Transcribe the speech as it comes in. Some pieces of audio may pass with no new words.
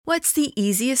What's the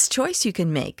easiest choice you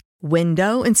can make?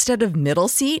 Window instead of middle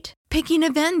seat? Picking a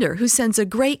vendor who sends a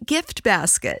great gift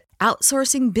basket?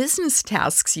 Outsourcing business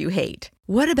tasks you hate?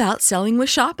 What about selling with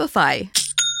Shopify?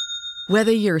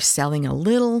 Whether you're selling a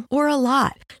little or a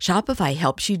lot, Shopify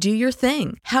helps you do your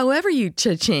thing, however you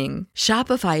cha-ching.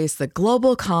 Shopify is the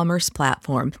global commerce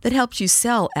platform that helps you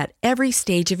sell at every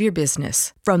stage of your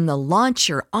business. From the launch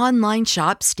your online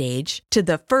shop stage to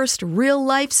the first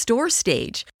real-life store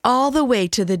stage, all the way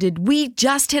to the did we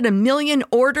just hit a million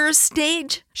orders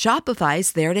stage.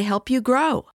 Shopify's there to help you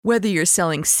grow. Whether you're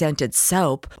selling scented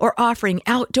soap or offering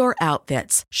outdoor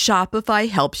outfits, Shopify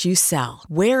helps you sell.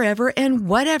 Wherever and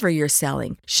whatever you're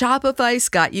selling, Shopify's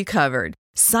got you covered.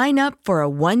 Sign up for a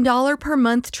 $1 per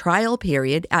month trial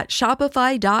period at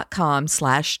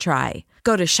shopify.com/try.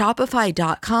 Go to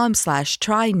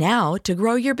shopify.com/try now to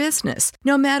grow your business,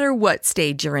 no matter what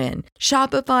stage you're in.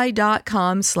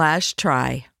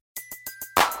 Shopify.com/try.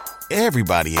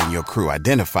 Everybody in your crew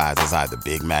identifies as either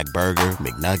Big Mac Burger,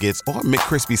 McNuggets, or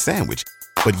McCrispy Sandwich.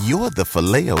 But you're the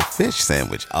Filet-O-Fish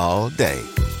Sandwich all day.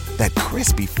 That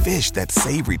crispy fish, that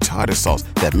savory tartar sauce,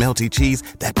 that melty cheese,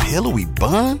 that pillowy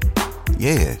bun.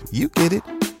 Yeah, you get it.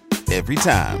 Every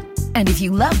time. And if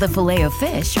you love the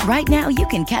Filet-O-Fish, right now you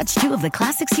can catch two of the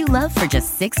classics you love for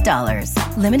just $6.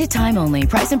 Limited time only.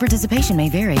 Price and participation may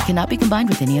vary. Cannot be combined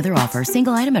with any other offer.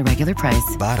 Single item at regular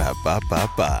price.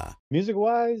 Ba-da-ba-ba-ba.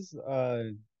 Music-wise,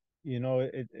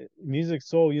 music's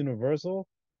so universal,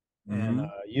 and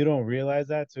you don't realize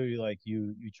that till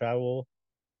you travel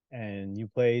and you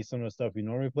play some of the stuff you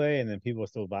normally play, and then people are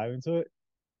still vibing to it.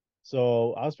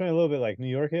 So I was playing a little bit like New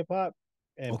York hip hop,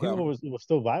 and people were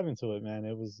still vibing to it, man.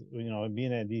 It was,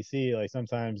 being at DC, like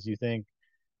sometimes you think,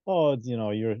 oh,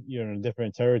 you're in a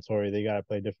different territory, they gotta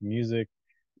play different music,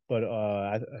 but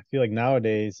I feel like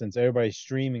nowadays, since everybody's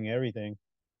streaming everything,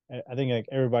 I think like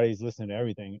everybody's listening to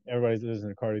everything. Everybody's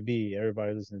listening to Cardi B.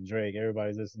 Everybody's listening to Drake.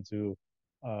 Everybody's listening to,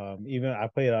 even I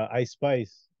played Ice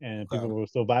Spice, and people were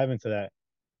still vibing to that.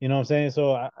 You know what I'm saying?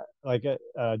 So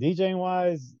DJing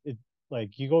wise, it like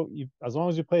as long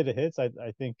as you play the hits, I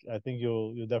think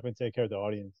you'll definitely take care of the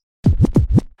audience.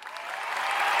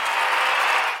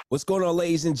 What's going on,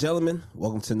 ladies and gentlemen?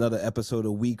 Welcome to another episode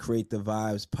of We Create the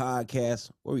Vibes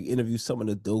podcast, where we interview some of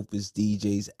the dopest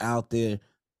DJs out there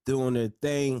doing their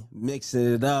thing,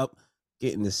 mixing it up,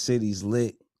 getting the cities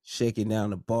lit, shaking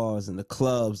down the bars and the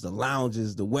clubs, the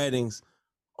lounges, the weddings,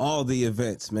 all the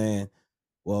events, man.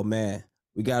 Well, man,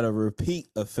 we got a repeat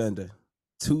offender,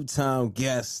 two-time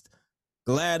guest.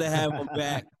 Glad to have him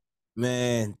back,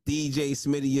 man. DJ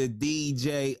Smitty, your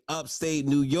DJ, upstate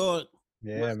New York.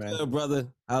 Yeah, What's man. good, brother?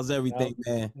 How's everything,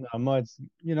 man? Not much.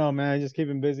 Man, just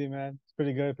keeping busy, man. It's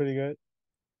pretty good.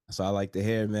 That's all I like to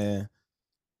hear, man.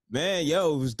 Man,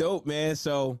 yo, it was dope, man.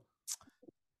 So,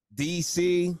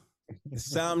 DC,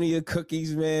 Insomnia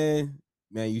Cookies, man.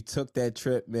 Man, you took that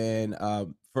trip, man.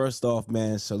 First off,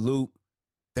 man, salute.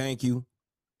 Thank you.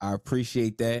 I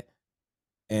appreciate that.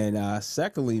 And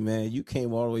secondly, man, you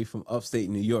came all the way from upstate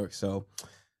New York. So,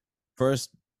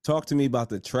 first, talk to me about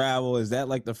the travel. Is that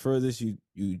like the furthest you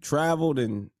traveled?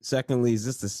 And secondly, is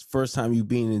this the first time you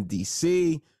being in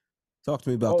DC? Talk to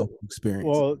me about the whole experience.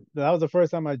 Well, that was the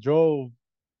first time I drove.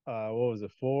 What was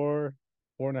it,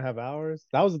 4.5 hours?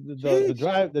 That was the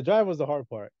drive. The drive was the hard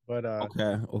part, but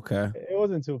okay, it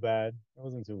wasn't too bad.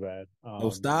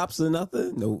 No stops or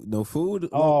nothing. No food.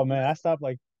 Oh man, I stopped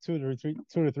like two to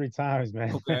three times,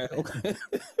 man. Okay.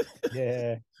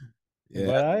 yeah.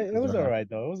 But it was all right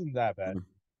though. It wasn't that bad.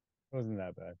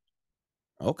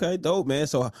 Okay, dope, man.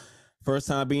 So, first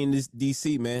time being in this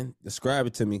DC, man. Describe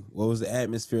it to me. What was the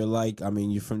atmosphere like? I mean,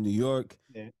 you're from New York,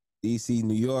 DC,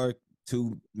 New York.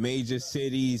 Two major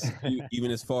cities,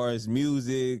 even as far as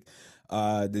music,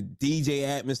 the DJ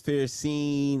atmosphere,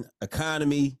 scene,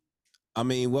 economy. I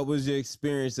mean, what was your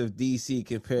experience of DC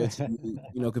compared to New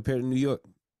York?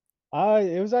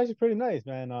 It was actually pretty nice,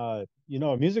 man.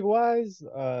 Music wise,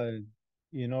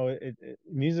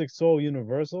 music's so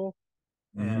universal,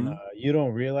 and you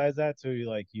don't realize that till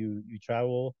you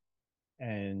travel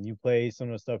and you play some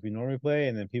of the stuff you normally play,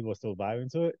 and then people are still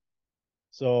vibing to it.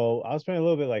 So I was playing a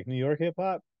little bit like New York hip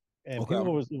hop, and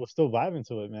people were still vibing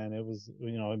to it, man. It was,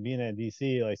 being at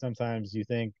DC, like sometimes you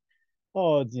think,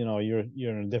 oh, you're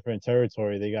in a different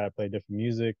territory, they gotta play different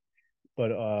music.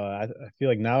 But I feel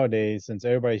like nowadays, since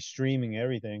everybody's streaming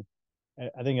everything,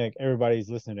 I think like everybody's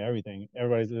listening to everything.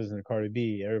 Everybody's listening to Cardi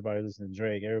B. Everybody's listening to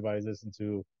Drake. Everybody's listening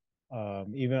to,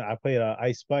 even I played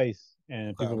Ice Spice,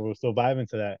 and people were still vibing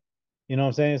to that. You know what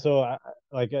I'm saying? So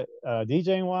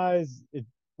DJing wise, it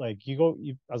like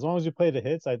as long as you play the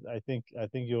hits, I think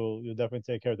you'll definitely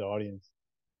take care of the audience,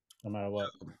 no matter what.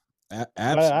 I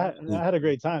Absolutely. had a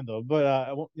great time though. But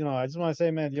I just want to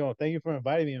say, man, thank you for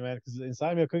inviting me, man. Because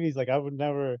Inside Meal Cookies, like I would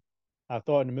never have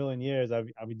thought in a million years I'd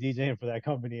be DJing for that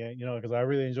company, because I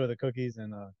really enjoy the cookies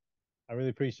and I really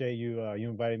appreciate you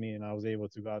inviting me and I was able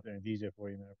to go out there and DJ for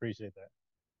you, man. I appreciate that.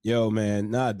 Yo,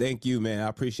 man, nah, thank you, man. I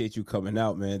appreciate you coming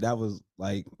out, man. That was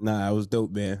like, nah, it was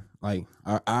dope, man. Like,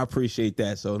 I appreciate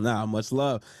that. So, nah, much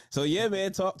love. So, yeah,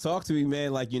 man, talk to me,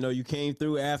 man. Like, you came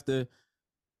through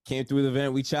came through the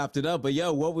event, we chopped it up. But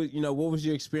yo, what was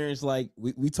your experience like?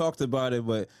 We talked about it,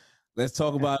 but let's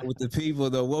talk about it with the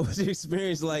people though. What was your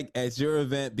experience like at your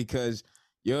event? Because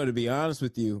yo, to be honest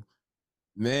with you,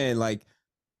 man, like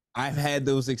I've had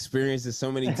those experiences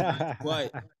so many times,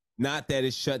 but not that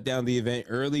it shut down the event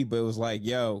early, but it was like,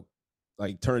 yo,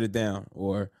 like turn it down,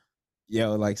 or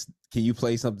yo, like can you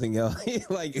play something else?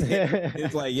 Like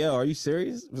it's like, yo, are you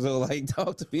serious? So like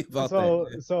talk to me about that, so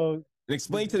man. so And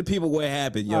explain to the people what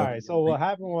happened, all yo. right. So what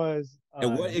happened was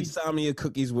And what insomnia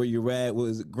cookies were you at?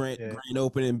 Was it yeah. grand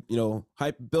opening?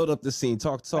 Hype, build up the scene.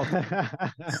 Talk. All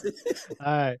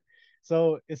right.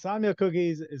 So Insomnia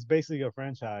Cookies is basically a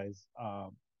franchise.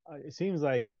 It seems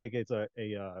like it's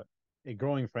a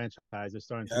growing franchise. They're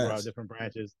starting to grow out Yes. different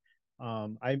branches.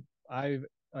 I've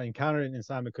encountered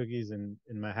Insomnia Cookies in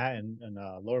Manhattan and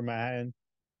Lower Manhattan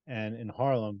and in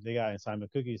Harlem. They got Insomnia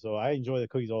Cookies, so I enjoy the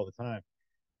cookies all the time.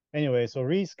 Anyway, so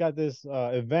Reese got this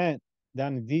event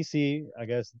down in DC. I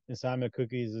guess Insomnia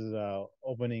Cookies is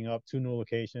opening up 2 new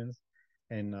locations,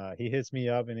 and he hits me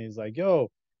up and he's like, "Yo,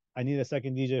 I need a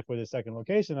second DJ for the second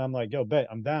location." I'm like, "Yo, bet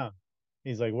I'm down."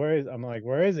 He's like, "Where is?" I'm like,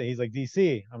 "Where is it?" He's like,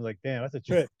 "DC." I'm like, "Damn, that's a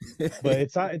trip." But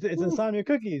it's Insomnia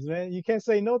Cookies, man. You can't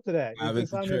say no to that. I It's meant the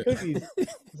Insomnia trip. Cookies.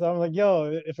 So I'm like,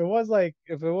 "Yo, if it was like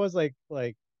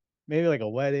maybe like a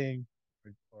wedding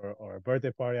or a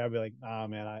birthday party, I'd be like, nah,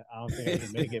 man, I don't think I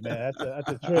can make it, man. That's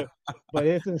a trip. But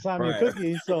it's Insomnia Right.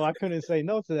 Cookies, so I couldn't say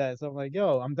no to that. So I'm like,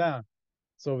 yo, I'm down.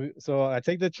 So I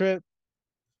take the trip.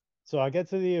 So I get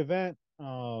to the event.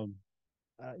 I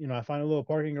find a little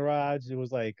parking garage. It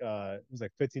was like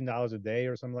 $15 a day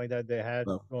or something like that they had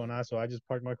Well, going on. So I just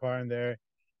parked my car in there.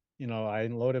 I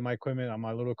loaded my equipment on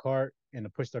my little cart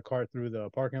and pushed the cart through the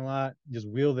parking lot, just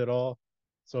wheeled it all.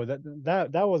 So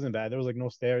that wasn't bad. There was like no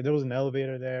stair. There was an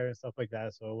elevator there and stuff like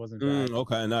that, so it wasn't bad.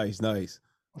 okay, nice.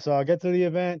 So I get to the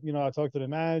event, I talk to the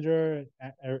manager,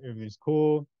 everything's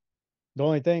cool. The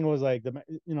only thing was like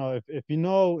if you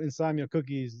know Insomnia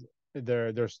Cookies,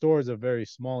 their stores are very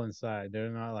small inside. They're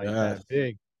not like Yeah. that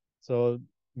big. So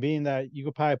being that you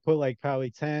could probably put like probably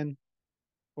 10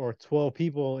 or 12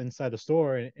 people inside the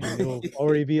store and you'll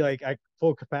already be like at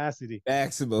full capacity.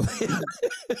 Maximum.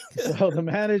 So the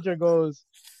manager goes,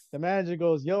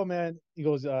 yo, man. He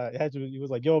goes, he was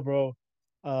like, yo, bro.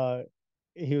 Uh,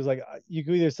 he was like, you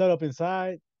could either set up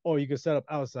inside or you could set up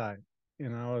outside.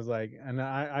 And I was like, and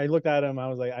I looked at him. I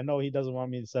was like, I know he doesn't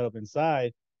want me to set up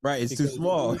inside Right, it's too because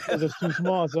small. it's too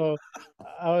small. So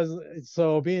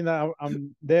being that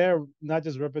I'm there, not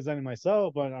just representing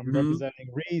myself, but I'm Mhm. representing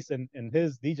Reese and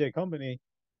his DJ company.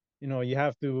 You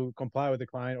have to comply with the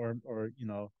client or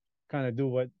kind of do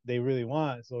what they really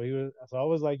want. So I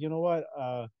was like, you know what?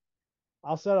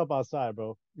 I'll set up outside,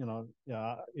 bro.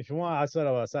 Yeah, if you want, I'll set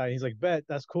up outside. He's like, bet,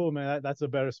 that's cool, man. That's a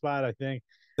better spot, I think.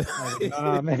 I was like,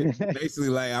 nah, man. Basically,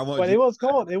 like I want But you. it was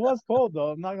cold. It was cold though.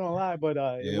 I'm not gonna lie, but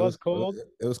it Yeah, it was was cold. cold.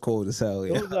 It was cold as hell.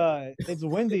 Yeah. It's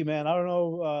windy, man. I don't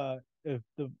know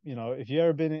if you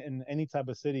ever been in any type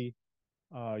of city.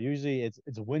 Usually it's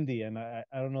windy, and I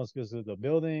don't know if it's because of the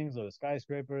buildings or the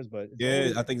skyscrapers, but it's Yeah,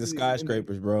 always I think the really windy.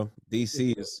 skyscrapers, bro.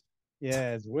 DC It's is.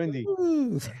 Yeah, it's windy.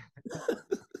 Woo.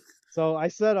 So I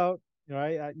set up,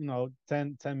 right?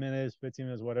 10 minutes, 15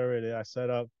 minutes, whatever it is. I set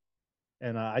up,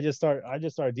 and I just start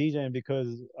DJing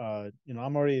because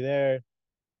I'm already there.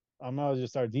 I might as well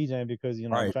just start DJing because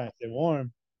I'm Right. trying to stay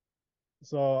warm.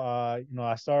 So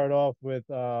I started off with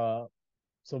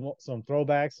some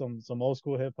throwbacks, some old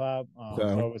school hip hop.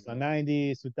 Okay. So it was the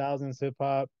 '90s, 2000s hip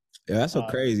hop. Yeah, that's so Uh,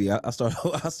 crazy. I start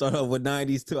I start off with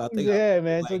 '90s too. I think I yeah, played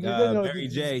man. So like Mary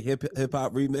just J hip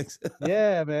hop remix.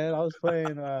 yeah, man. I was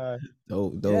playing.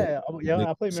 Dope. Yeah.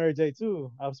 I played Mary J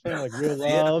too. I was playing like Real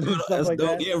Yeah, Love and stuff that's like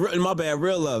dope. that. Yeah, my bad.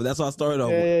 Real love. That's what I started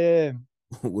off Yeah, yeah,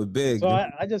 yeah. with So Big.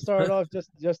 I just started off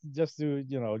just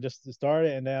to start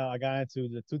it, and then I got into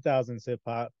the 2000s hip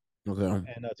hop, Okay.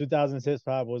 and 2000s hip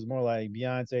hop was more like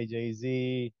Beyonce, Jay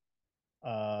Z.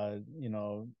 I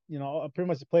pretty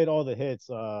much played all the hits.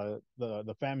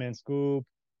 The Fat Man Scoop.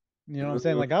 You know what I'm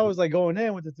saying? Like I was like going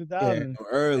in with the Yeah, 2000s,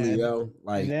 early, and yo. and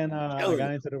Like then I killing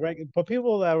got it. into the record. But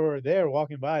people that were there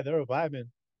walking by, they were vibing.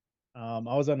 I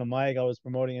was on the mic. I was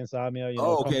promoting Insomnia.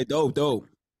 Oh, Come, okay, dope.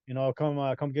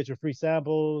 come get your free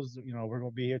samples. We're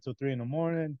gonna be here till 3 in the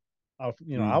morning. I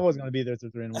Mm. was gonna be there till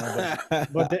 3 in the morning,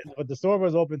 but the store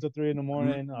was open till 3 in the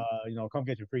morning. Mhm. Come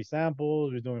get your free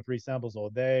samples. We're doing free samples all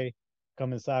day.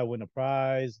 Come inside, win a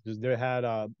prize. They had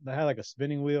like a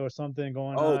spinning wheel or something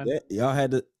going Oh, on, y'all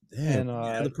had to damn, and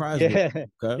you had the prize book. yeah,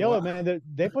 Okay, yo wow. man,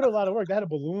 they put a lot of work. They had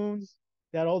balloons.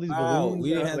 They had all these Wow, balloons. we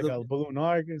They didn't had have like the a balloon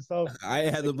arc and stuff. I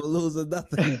ain't had the Like, balloons or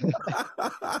nothing.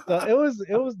 so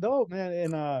it was dope, man.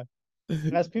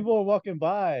 And as people were walking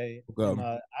by, and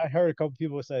Okay. I heard a couple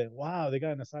people say, "Wow, they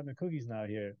got an assignment cookies now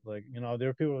here." Like, there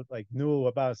were people like knew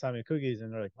about assignment cookies,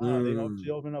 and they're like, "Wow, they Mm.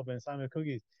 actually opened up an assignment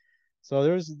cookies."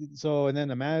 And then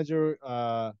the manager,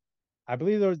 I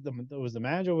believe there was the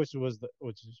manager, which was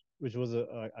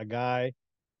a guy,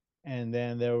 and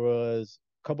then there was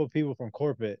a couple of people from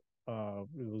corporate.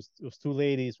 It was two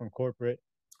ladies from corporate.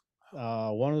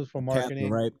 One was from Captain,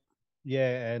 marketing. right?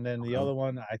 Yeah, and then the Okay. other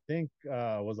one I think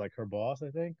was like her boss, I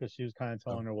think, because she was kind of Okay.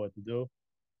 telling her what to do.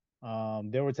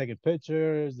 They were taking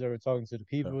pictures, they were talking to the Okay.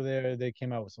 people there. They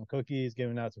came out with some cookies,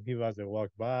 giving out to people as they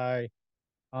walked by.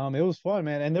 It was fun,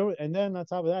 man. And then on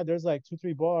top of that, there's like two,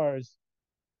 three bars.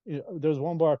 There's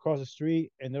one bar across the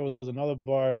street, and there was another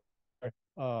bar,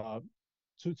 uh,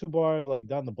 two bars like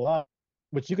down the block,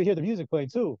 which you could hear the music playing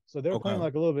too. So they were playing Okay.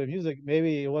 like a little bit of music.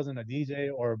 Maybe it wasn't a DJ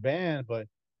or a band, but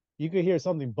you could hear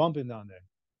something bumping down there.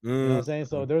 You know what Mm. I'm saying?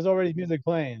 So there's already music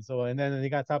playing. So and then you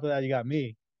got top of that, you got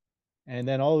me. And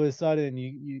then all of a sudden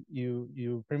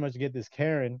you pretty much get this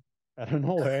Karen out of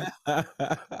nowhere.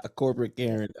 Corporate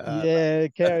Karen. Yeah,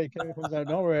 Karen comes out of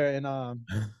nowhere. And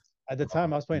at the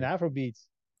time I was playing Afro beats,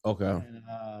 Okay. and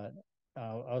I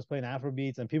was playing Afro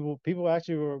beats, and people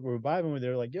actually were vibing with it. They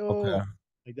were like, Okay. yo,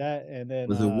 like that. And then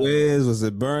Was it Wiz? Was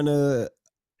it Burner?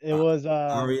 it was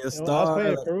I was Star?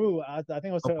 playing Like, Peru. I think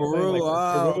I was playing Peru? like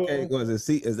Oh, okay. Peru. Was it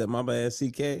C? Is that my bad?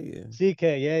 CK? Yeah. CK,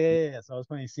 yeah. So I was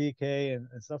playing CK and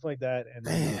stuff like that, and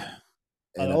then Damn.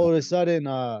 And all of a sudden,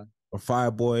 or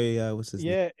Fireboy, what's his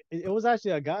name? yeah, it was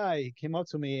actually a guy. He came up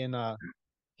to me, and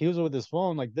he was with his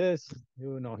phone like this. He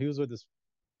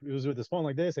was with his phone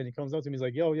like this, and he comes up to me. He's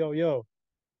like, "Yo, yo, yo."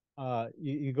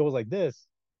 He goes like this,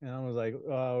 and I was like,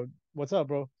 "What's up,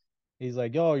 bro?" He's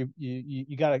like, "Yo,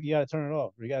 you gotta turn it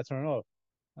off. You gotta turn it off."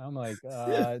 I'm like,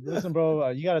 "Listen, bro,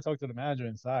 you gotta talk to the manager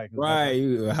inside because that's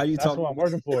Right. like How you that's talk? who I'm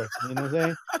working for." You know what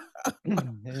I'm saying?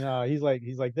 And he's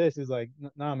like this. He's like,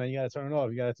 "Nah, man, you gotta turn it off.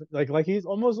 You gotta like he's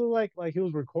almost like he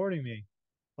was recording me,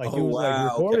 like he Oh was like wow.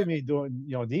 Okay. recording me doing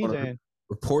Wanna DJing."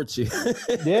 report you.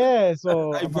 Yeah,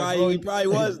 so I'm like, bro, He probably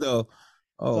was though. so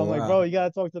Oh I'm like, wow. bro, you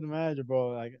gotta talk to the manager, bro.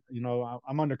 Like,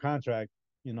 I'm under contract.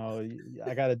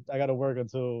 I gotta work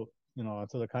until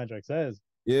the contract says.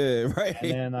 Yeah. And Right.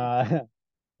 then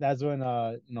that's when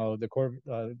the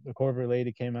corporate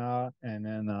lady came out, and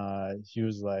then she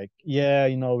was like, yeah,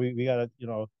 we gotta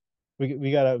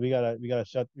we gotta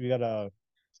shut we gotta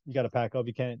you gotta pack up.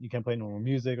 You can't play no more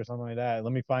music or something like that.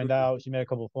 Let me find out. She made a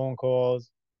couple of phone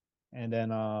calls, and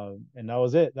that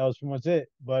was it. That was pretty much it.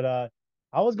 But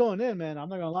I was going in, man. I'm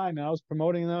not gonna lie, man. I was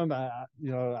promoting them. I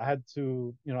had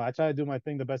to, I try to do my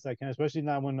thing the best I can, especially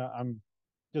not when I'm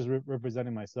just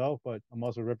representing myself, but I'm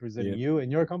also representing Yeah. you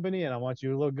and your company, and I want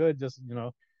you to look good.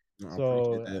 No, I appreciate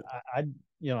So that.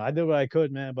 I did what I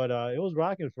could, man. But it was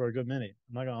rocking for a good minute.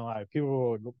 I'm not gonna lie. People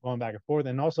were going back and forth,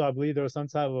 and also I believe there was some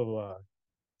type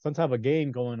of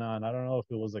game going on. I don't know if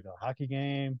it was like a hockey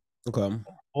game, Okay.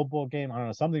 football game. I don't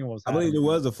know. Something was I believe it happening.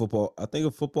 was a football. I think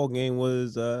a football game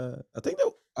was. I think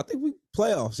we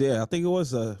playoffs. Yeah, I think it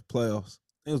was playoffs.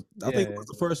 I think it Yeah. was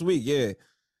the first week. Yeah.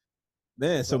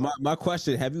 Man, so So my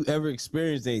question: have you ever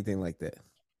experienced anything like that?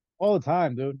 all the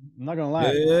time, dude. I'm not gonna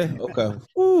lie, Yeah. Okay.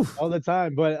 Woo. all the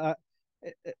time. But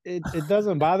it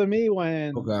doesn't bother me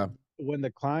Okay. when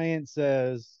the client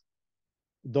says,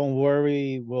 "Don't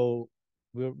worry,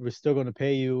 we're still gonna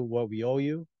pay you what we owe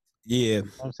you." Yeah.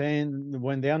 I'm saying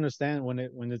when they understand when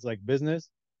it's like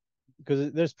business,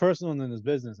 because there's personal and then there's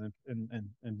business,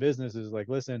 and business is like,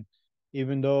 listen,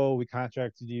 even though we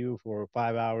contracted you for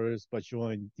 5 hours, but you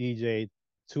only DJ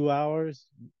 2 hours,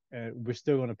 we're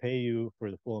still gonna pay you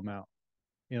for the full amount.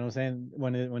 You know what I'm saying?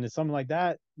 When it's something like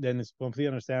that, then it's completely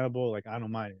understandable. Like I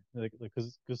don't mind it,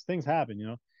 because things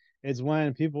happen. It's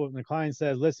when the client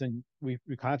says, "Listen, we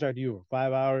contracted you for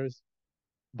 5 hours,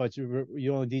 but you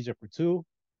only DJ for two,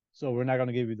 so we're not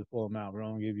gonna give you the full amount. We're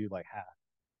only gonna give you like half."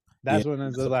 Yeah. That's when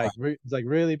it's That's a problem. like it's like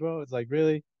really, bro. It's like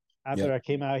really. Yep. After I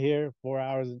came out here 4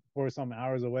 hours, 4 something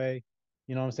hours away,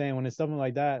 you know what I'm saying? When it's something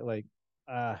like that, like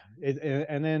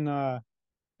and then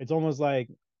it's almost like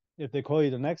if they call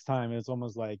you the next time, it's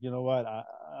almost like, you know what,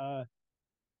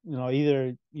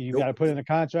 either you got Nope. to put in a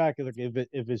contract, like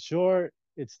if it's short,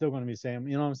 it's still going to be the same.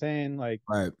 You know what I'm saying? Like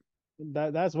Right.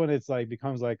 that's when it's like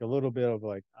becomes like a little bit of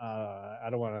like I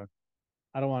don't want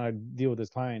to deal with this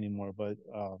client anymore. But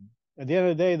at the end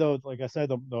of the day, though, like I said,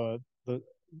 the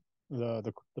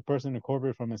the person in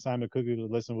corporate from Assignment Cookie,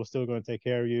 listen, we're still going to take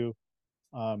care of you.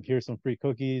 Here's some free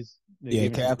cookies. They Yeah,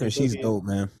 gave me some Catherine, free she's cookies. dope,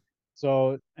 man.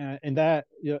 So in that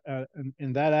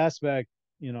in that aspect,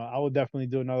 you know, I would definitely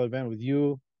do another event with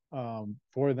you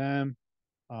for them.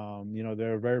 You know,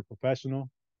 they're very professional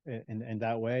in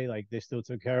that way. Like they still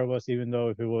took care of us, even though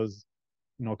if it was,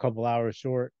 you know, a couple hours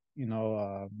short, you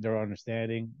know, they're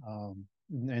understanding.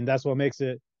 And that's what makes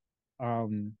it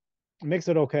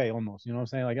okay almost. You know what I'm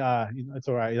saying? Like, it's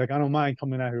all right. Like I don't mind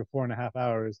coming out here 4.5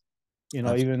 hours, you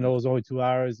know, even though Absolutely. it's only 2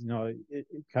 hours, you know, it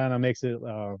kind of makes it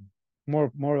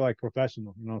more like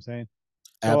professional, you know what I'm saying?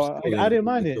 So I Absolutely. didn't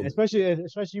mind it, especially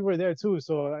you were there too.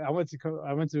 So I went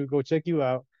to go check you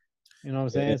out. You know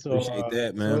what I'm Yeah, saying? So appreciate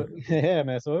that, so man. yeah,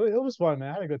 man. So it was fun, man.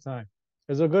 I had a good time.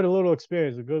 It was a good little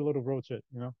experience, a good little road trip,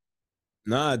 you know.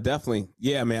 Nah, definitely.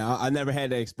 Yeah, man. I never had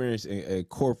that experience in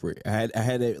corporate. I had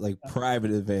a like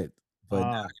private event, but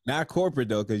Uh not corporate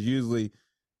though, because usually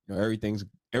everything's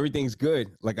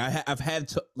good. Like I've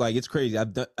had like it's crazy.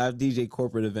 I've DJ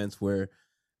corporate events where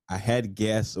I had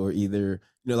guests or either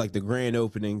like the grand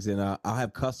openings, and I'll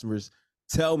have customers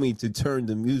tell me to turn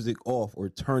the music off or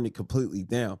turn it completely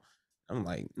down. I'm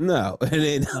like, no, and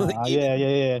then yeah, yeah,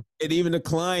 yeah, even the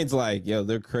clients like, yo,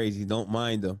 they're crazy. Don't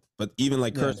mind them, but even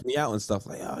like yeah. curse me out and stuff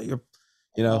like, oh, so,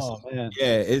 Oh man.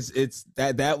 yeah, it's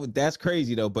that's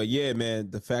crazy though. But yeah, man,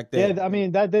 the fact that Yeah, I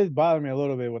mean that did bother me a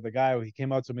little bit with the guy. He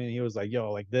came up to me and he was like,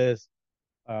 "Yo, like this."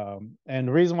 And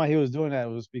the reason why he was doing that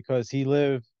was because he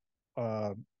lived,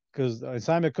 because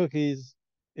Simon Cookies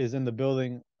is in the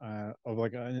building of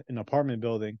like an apartment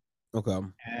building, okay,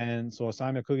 and so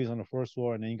Simon Cookies on the first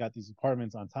floor, and then you got these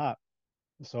apartments on top.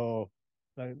 So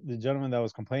the gentleman that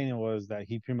was complaining was that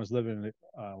he pretty much lived in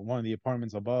one of the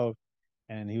apartments above,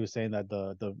 and he was saying that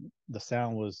the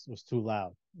sound was too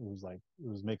loud. It was like it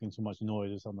was making too much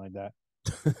noise or something like that.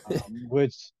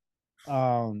 Which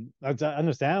that's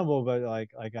understandable, but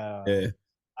yeah,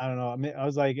 I don't know. I mean, I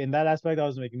was like in that aspect, I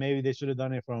was like maybe they should have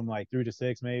done it from like 3 to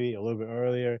 6, maybe a little bit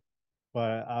earlier.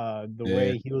 But the yeah.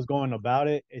 way he was going about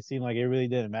it, it seemed like it really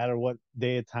didn't matter what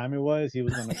day of time it was. He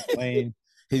was going to complain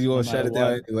He's no gonna shut matter it what.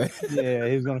 down anyway. Yeah,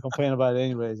 he was going to complain about it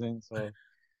anyways. And so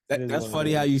it is That's what it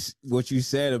funny how is. what you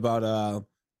said about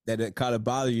that it kind of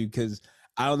bothered you because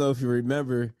I don't know if you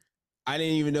remember, I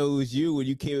didn't even know it was you when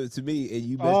you came up to me and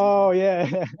you messed Oh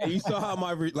yeah, and you saw how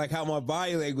how my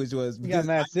body language was he got because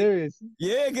mad serious.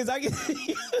 yeah, because I get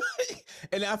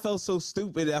and I felt so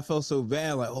stupid. I felt so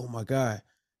bad. Like, oh my god,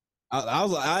 I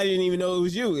was like, I didn't even know it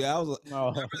was you. I was like,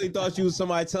 No. I really thought you was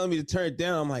somebody telling me to turn it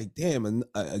down. I'm like, damn,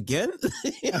 again?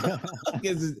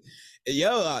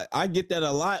 Yo, I get that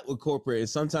a lot with corporate. And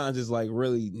sometimes it's like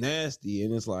really nasty,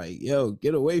 and it's like, yo,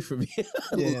 get away from me.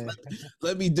 Yeah.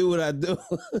 Let me do what I do.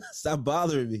 Stop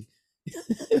bothering me.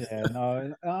 Yeah,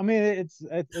 no, I mean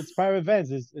it's private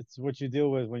events. It's what you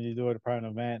deal with when you do a private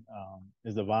event.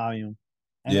 Is the volume,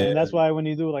 Yeah, and that's why when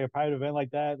you do like a private event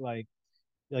like that, like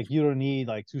you don't need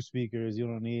like two speakers, you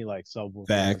don't need like subwoofers and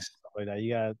facts. stuff like that.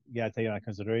 You gotta take it into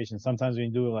consideration. Sometimes when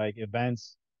you do like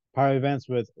private events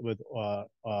with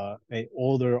a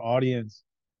older audience,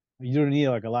 you don't need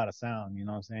like a lot of sound. You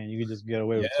know what I'm saying? You could just get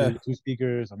away with Yeah, two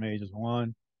speakers or maybe just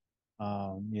one.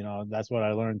 You know, that's what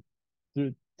I learned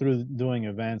through doing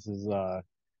events is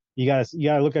you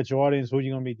gotta look at your audience, who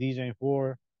you're gonna be DJing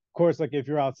for. Of course, like if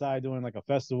you're outside doing like a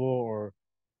festival or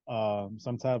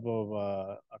some type of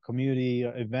a community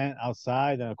event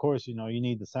outside, then of course you know you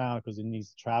need the sound because it needs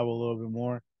to travel a little bit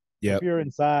more. But if yep, you're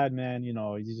inside, man, you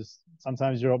know you just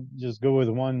sometimes you're just go with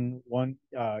one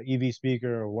EV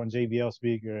speaker or one JBL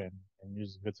speaker and you're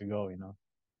just good to go. You know.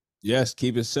 yes.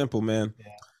 Keep it simple, man. Yeah.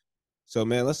 So,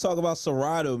 man, let's talk about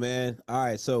Serato, man. All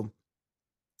right, so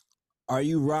are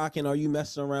you rocking? Are you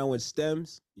messing around with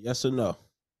stems? Yes or no?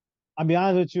 I'll be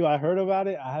honest with you, I heard about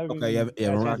it. I Okay, haven't you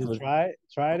had a haven't chance rocked to with it?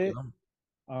 tried Okay.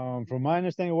 it. From my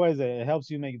understanding, what is it? It helps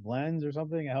you make blends or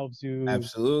something. It helps you.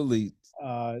 Absolutely.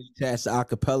 Uh, Attach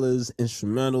acapellas,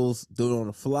 instrumentals, do it on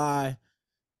the fly.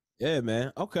 Yeah,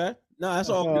 man. Okay. No, that's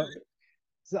all good. so,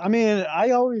 so I mean,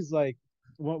 I always like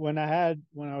when I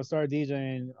was started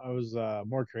DJing, I was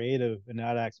more creative in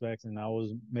that aspect, and I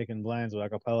was making blends with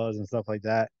acapellas and stuff like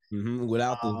that.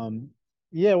 Without the Um,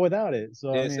 yeah, without it.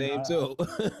 So I yeah, mean, same too.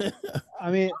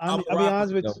 I'm a I'll be rock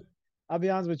with honest it with though. I'll be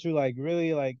honest with you. Like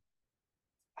really, like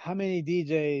how many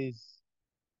DJs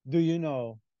do you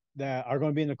know that are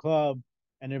going to be in the club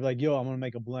and they're like, "Yo, I'm going to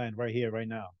make a blend right here, right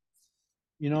now."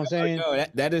 You know what I'm saying? Yo,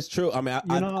 that is true. I mean, I've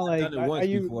Like done it once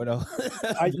before though.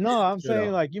 I no, I'm True, saying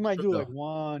though. like you might True, do like though.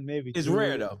 one, maybe It's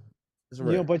rare two. though. It's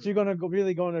rare. But you're gonna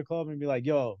really go into the club and be like,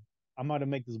 yo, I'm about to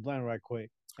make this blend right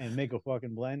quick and make a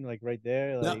fucking blend like right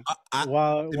there, No, like I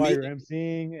while to me, you're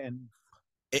emceeing and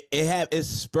it's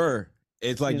spur.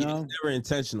 It's like you it's know, never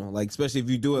intentional. Like especially if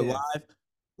you do it yeah. live.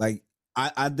 Like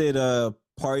I did a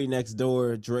party next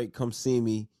door. Drake come see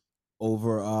me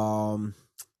over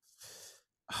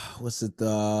what's it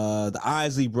the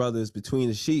Isley Brothers Between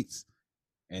the Sheets,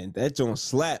 and that joint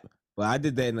slap. But I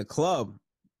did that in a club,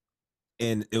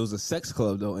 and it was a sex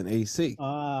club though in AC.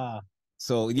 Ah,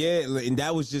 So yeah, and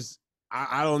that was just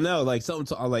I don't know, like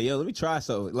something. I'm like, yo, let me try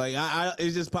something. Like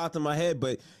it just popped in my head.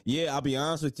 But yeah, I'll be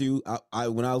honest with you. I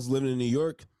when I was living in New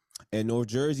York and North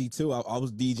Jersey too, I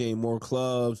was DJing more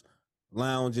clubs,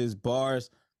 lounges, bars.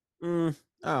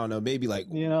 I don't know, maybe like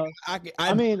you know,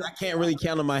 I mean, can't really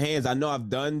count on my hands. I know I've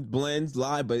done blends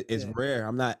live, but it's yeah.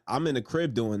 rare. I'm in the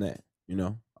crib doing that. You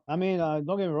know. I mean, don't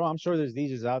get me wrong. I'm sure there's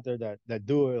DJs out there that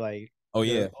do it like Oh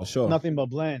they're yeah, for sure. nothing but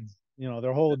blends.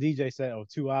 Their whole DJ set of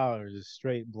 2 hours is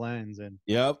straight blends and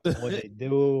Yep. what they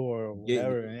do or Yeah.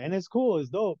 whatever, and it's cool, it's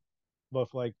dope. But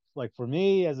for like for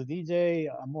me as a DJ,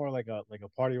 I'm more like a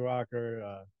party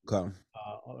rocker. Okay.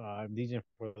 I'm DJing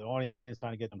for the audience,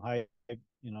 trying to get them hype.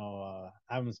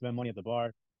 Having them spend money at the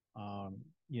bar. Um,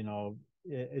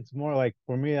 it's more like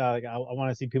for me, I want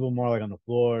to see people more like on the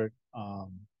floor,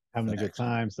 having a good Facts.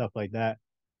 time, stuff like that.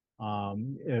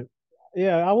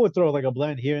 Yeah, I would throw like a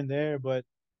blend here and there, but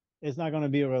it's not gonna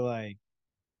be where like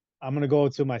I'm gonna go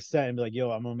to my set and be like,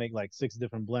 yo, I'm gonna make like 6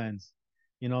 different blends.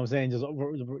 You know what I'm saying?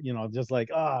 Just like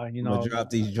I'm gonna drop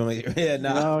these joints. Yeah, you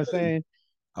know nah. what I'm saying?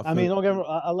 I I feel mean, don't get me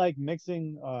wrong, I like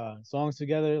mixing songs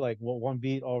together, like one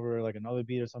beat over like another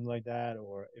beat or something like that.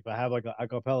 Or if I have like a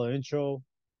acapella intro,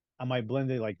 I might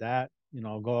blend it like that.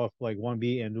 Go off like one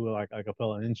beat and do like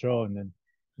acapella intro, and then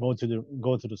go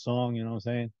to the song. You know what I'm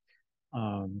saying?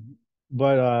 Um,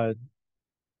 but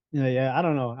yeah, I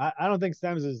don't know. I don't think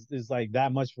stems is like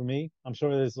that much for me. I'm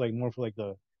sure it's like more for like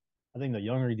I think the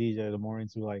younger DJ, the more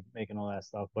into like making all that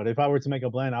stuff. But if I were to make a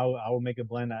blend, I would make a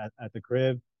blend at the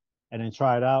crib and then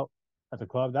try it out at the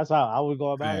club. That's how I would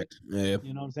go about it. correct. Yeah.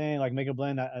 You know what I'm saying? Like make a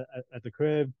blend at the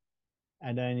crib,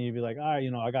 and then you'd be like, all right,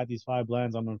 I got these 5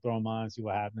 blends. I'm gonna throw them on, see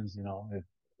what happens. If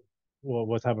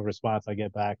what type of response I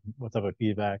get back, what type of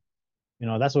feedback.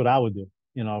 That's what I would do.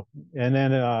 And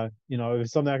then if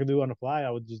it's something I could do on the fly, I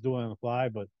would just do it on the fly.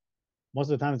 But most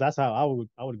of the times, that's how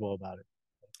I would go about it.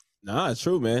 Nah, it's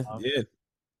true, man. Um,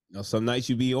 Yeah. Some nights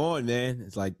you be on, man.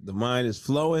 It's like the mind is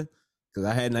flowing. Cause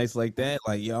I had nights like that.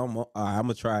 Like, yo, I'm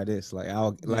gonna try this. Like,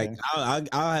 yeah.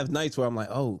 I'll have nights where I'm like,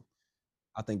 oh,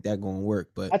 I think that gonna work.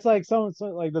 But That's like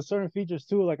like the certain features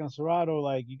too, like on Serato,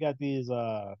 like you got these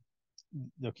the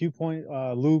cue point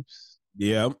loops.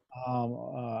 yeah,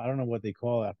 I don't know what they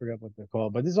call it. I forgot what they're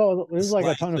called, but there's like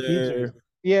a ton of features. slicer.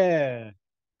 Yeah. And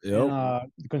Yep.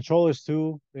 the controllers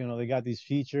too, they got these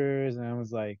features, and I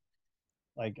was like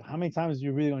how many times are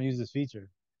you really gonna use this feature?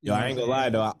 Yo, You know I what I'm ain't gonna lie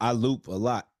saying? though. I loop a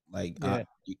lot. Like, Yeah.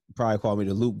 you probably call me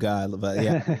the loop guy, but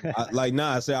yeah, like,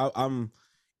 nah. I say I'm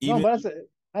No, even. but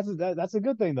that's a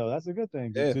good thing though. That's a good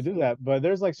thing Yeah. to do that. But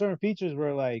there's like certain features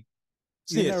where like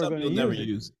you're See, it's never something gonna you'll never use it.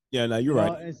 use. Yeah, no, you're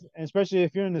right. And especially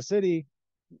if you're in the city,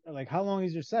 like how long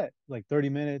is your set? Like 30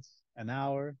 minutes, an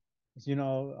hour?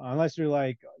 Unless you're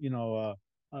like,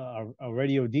 a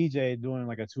radio DJ doing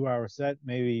like a 2 hour set,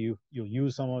 maybe you'll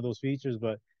use some of those features.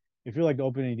 But if you're like the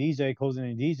opening DJ, closing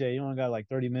DJ, you only got like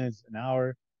 30 minutes, an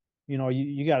hour.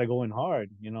 You got to go in hard.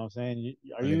 You know what I'm saying?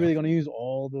 Are you Yeah. really gonna use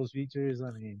all those features?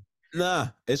 I mean, Nah,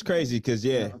 it's crazy because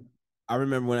you yeah, know, I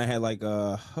remember when I had like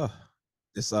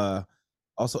this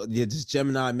also yeah this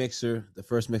Gemini mixer, the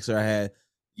first mixer I had.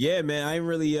 Yeah, man, I ain't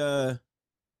really I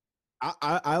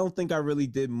don't think I really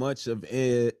did much of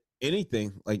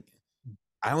anything. Like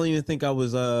I don't even think I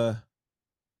was like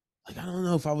I don't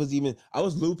know if I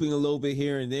was looping a little bit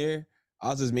here and there. I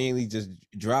was just mainly just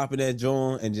dropping that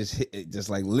joint and just hit it, just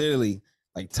like literally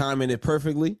like timing it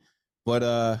perfectly. But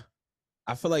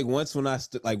I feel like once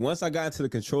I got into the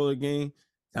controller game,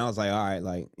 I was like, all right,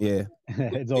 like yeah,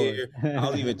 it's over. here. I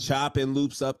was even chopping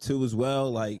loops up too as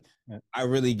well. Like Yeah. I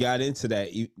really got into that,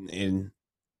 and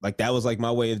like that was like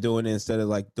my way of doing it instead of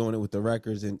like doing it with the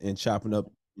records and chopping up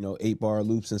 8-bar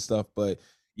loops and stuff. But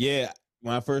yeah,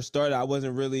 when I first started, I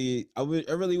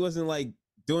really wasn't like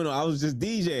doing it. I was just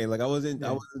DJing. Like I wasn't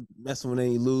messing with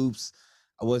any loops.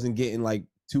 I wasn't getting like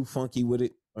too funky with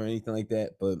it or anything like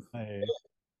that. But Hey,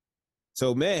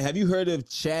 so man, have you heard of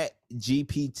Chat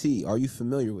GPT? Are you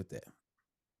familiar with that?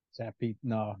 Chat Pete,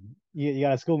 no, you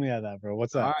gotta school me on that, bro.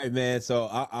 What's All that? right, man. So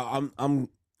I'm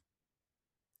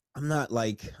I'm not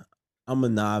like I'm a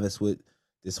novice with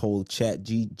this whole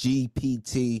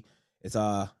GPT. It's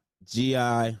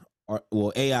GI or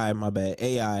well AI, my bad.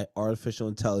 AI, artificial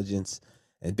intelligence.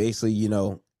 And basically,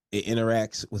 it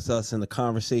interacts with us in a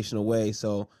conversational way.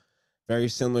 So very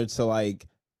similar to like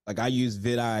I use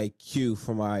vidIQ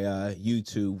for my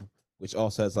YouTube, which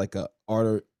also has like a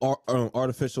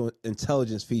artificial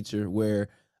intelligence feature where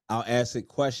I'll ask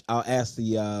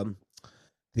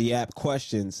the app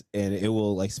questions and it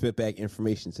will like spit back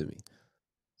information to me.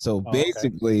 So Oh, okay.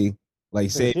 basically, like Like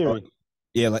a say, Siri.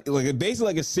 yeah, like basically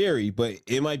like a Siri, but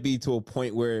it might be to a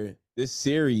point where this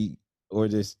Siri or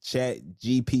this Chat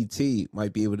GPT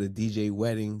might be able to DJ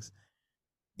weddings,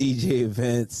 DJ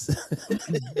events.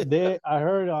 I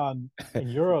heard in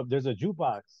Europe there's a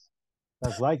jukebox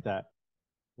that's like that,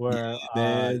 Yeah, where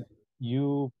man.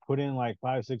 you put in like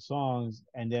 5, 6 songs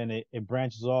and then it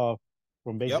branches off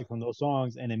from Yep. basically from those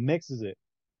songs and it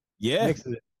Yeah. mixes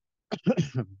it.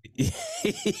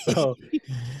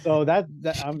 So that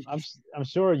I'm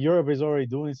sure Europe is already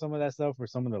doing some of that stuff for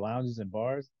some of the lounges and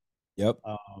bars. Yep.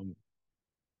 Um,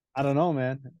 I don't know,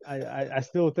 man. I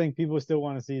still think people still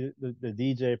want to see the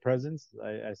DJ presence.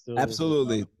 I still,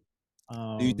 Absolutely.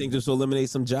 Do you think um, this will eliminate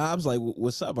some jobs? Like,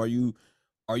 what's up? Are you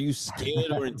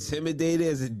scared or intimidated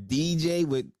as a DJ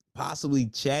with possibly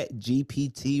Chat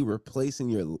GPT replacing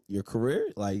your career?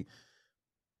 Like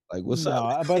what's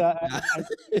up? no,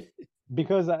 but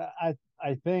because I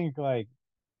think like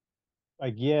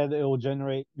yeah, it will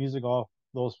generate music off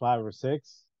those 5 or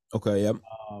 6. Okay, yep.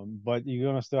 But you're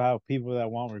gonna still have people that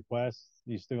want requests.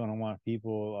 You're still gonna want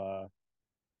people.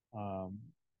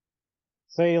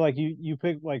 Say like you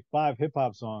pick like 5 hip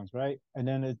hop songs, right? And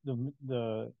then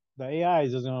the AI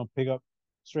is just gonna pick up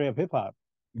straight up hip hop.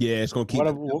 Yeah, it's gonna keep What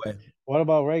it that ab- way. what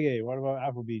about reggae? What about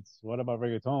Afrobeats? What about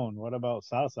reggaeton? What about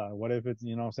salsa? What if it's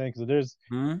what I'm saying? Because there's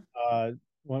Hmm. uh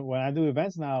when I do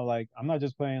events now, like I'm not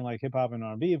just playing like hip hop and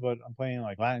R&B, but I'm playing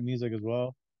like Latin music as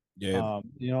well. Yeah.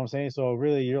 You know what I'm saying? So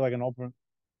really, you're like an open.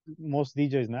 Most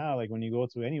DJs now, like when you go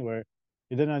to anywhere,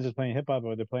 they're not just playing hip hop,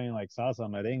 but they're playing like salsa,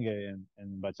 merengue,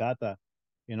 and bachata.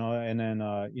 And then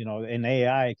an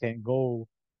AI can't go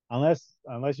unless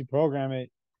you program it.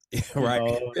 You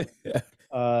Right.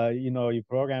 know, you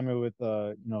program it with with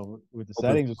the Open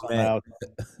settings or something format, else.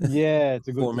 Yeah,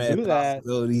 to format do that.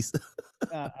 possibilities.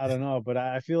 I don't know, but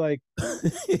I feel like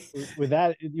with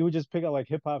that, you would just pick up like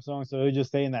hip hop songs, so it would just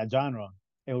stay in that genre.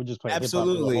 It would just play hip hop for the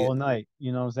Absolutely. whole night.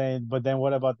 You know what I'm saying? But then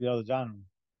what about the other genre? You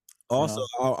Also,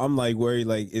 know, I'm like worried.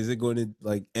 Like, is it going to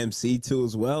like MC too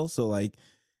as well? So like,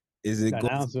 is it the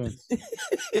going? announcements. To...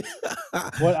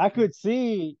 What I could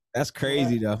see, That's what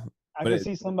crazy though. I But could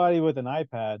see somebody with an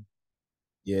iPad,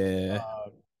 yeah,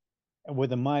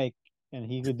 with a mic, and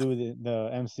he could do the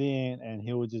MCing, and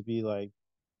he would just be like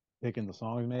picking the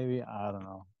songs. Maybe I don't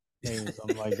know, maybe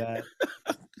something like that.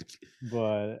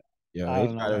 But yo, I they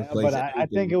don't know, try to man. replace But I think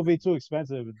everything. it'll be too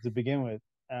expensive to begin with.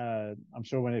 I'm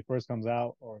sure when it first comes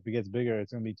out, or if it gets bigger,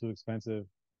 it's gonna be too expensive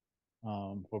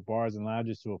for bars and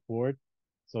lounges to afford.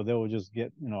 So they will just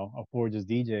afford just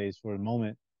DJs for the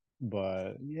moment.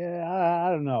 But yeah,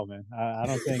 I don't know, man. I'm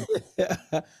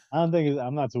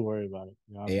not too worried about it.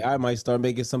 To be honest with AI might start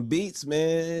making some beats, you.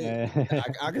 man. Yeah.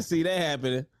 I can see that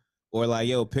happening. Or like,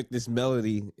 yo, pick this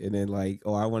melody, and then like,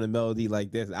 oh, I want a melody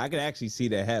like this. I can actually see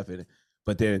that happening.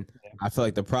 But then I feel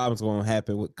like the problem's going to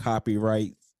happen with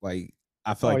copyright. Like,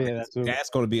 I feel Oh like yeah, that too. that's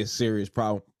going to be a serious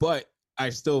problem. But I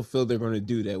still feel they're going to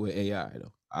do that with AI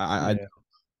though. Yeah.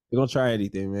 They're going to try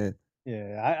anything, man.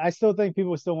 Yeah. I still think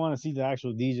people still want to see the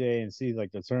actual DJ and see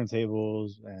like the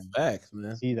turntables and Facts,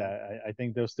 man. see that. I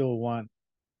think they'll still want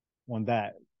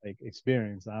that like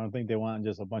experience. I don't think they want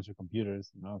just a bunch of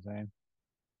computers. You know what I'm saying?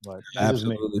 But that's just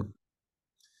me. Absolutely.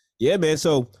 Yeah, man.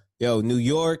 So, yo, New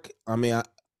York. I mean,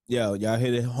 y'all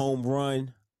hit a home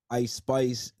run. Ice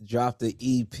Spice dropped the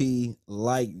EP.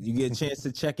 Like, you get a chance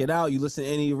to check it out. You listen to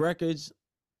any records?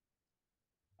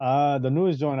 The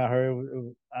newest joint I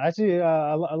heard, actually,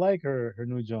 I like her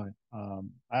new joint. I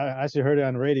actually heard it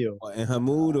on the radio. In her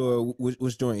mood, or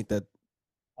which joint that?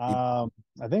 Um,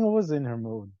 I think it was in her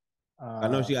mood. I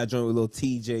know Uh, she got a joint with little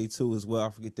TJ too as well. I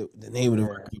forget the name of the yeah,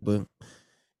 record, but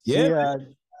yeah, she,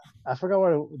 I forgot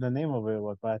what the name of it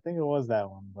was, but I think it was that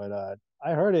one. But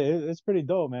I heard it. It's pretty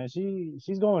dope, man.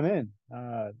 She's going in.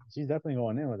 She's definitely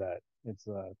going in with that. It's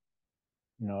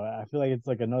I feel like it's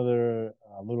like another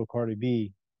little Cardi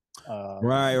B.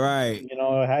 right, right.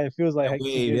 It feels That like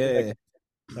she wave, gives me like yeah.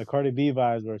 the Cardi B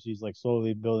vibes where she's like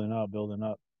slowly building up, building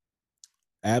up.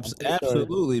 I'm pretty sure,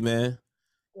 Absolutely, man.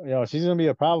 she's gonna be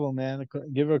a problem, man.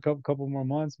 Give her a couple more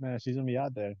months, man. She's gonna be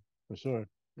out there for sure.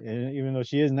 Even though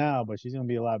she is now, but she's gonna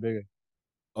be a lot bigger.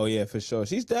 Oh yeah, for sure.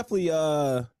 She's definitely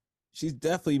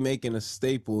making a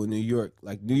staple in New York.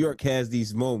 Like New York has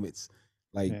these moments.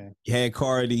 Like Yeah. you had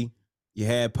Cardi, you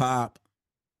had Pop.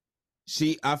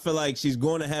 I feel like she's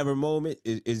going to have her moment.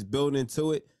 Is building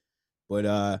to it.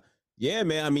 But yeah,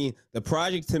 man. I mean, the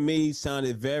project to me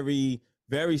sounded very,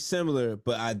 very similar,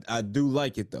 but I do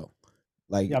like it though.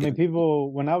 Yeah, I Like mean,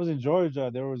 people. When I was in Georgia,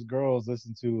 there was girls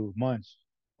listening to Munch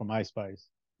from Ice Spice,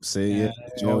 say yeah,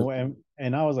 and George.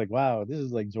 and I was like, wow, this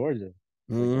is like Georgia.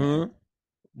 It's like, man,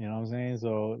 Mm-hmm. you know what I'm saying?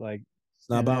 So like, It's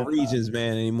not and then about regions,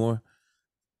 man, anymore.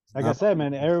 It's like I not said,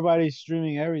 man, everybody's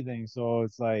streaming everything, so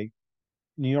it's like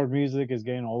New York music is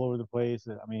getting all over the place.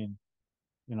 I mean,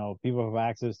 people have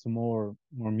access to more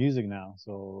music now,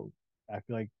 so I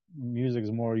feel like music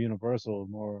is more universal,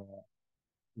 more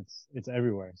it's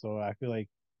everywhere. So I feel like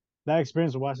that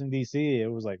experience of watching DC, it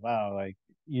was like, wow, like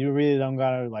you really don't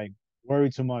gotta like worry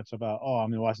too much about, oh,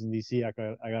 I'm in Washington DC, I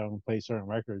gotta play certain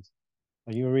records.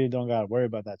 Like you really don't gotta worry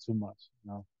about that too much.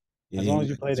 yeah, As you long ain't as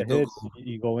you got play to the go. hits,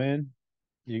 you go in,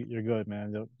 you're good,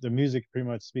 man. The music pretty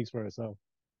much speaks for itself.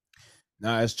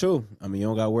 Nah, it's true. I mean, you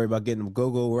don't got to worry about getting the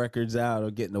go-go records out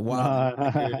or getting the wild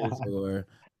records. Nah. Or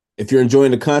if you're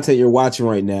enjoying the content you're watching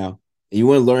right now and you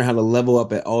want to learn how to level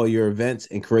up at all your events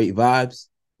and create vibes,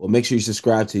 well, make sure you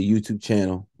subscribe to the YouTube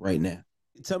channel right now.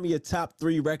 Tell me your top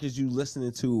 3 records you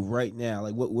listening to right now.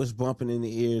 Like what's bumping in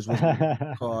the ears, what's in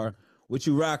the car, what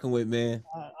you rocking with, man?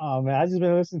 Oh man, I just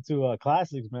been listening to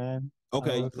classics, man.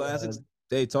 Okay, classics.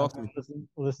 They I've talk to been me.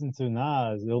 listen to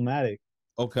Nas, Illmatic,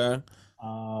 Okay.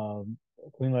 um,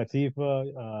 Queen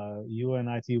Latifah,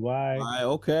 UNITY, All right,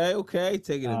 okay.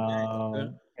 Taking it back.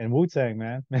 Okay. and Wu Tang,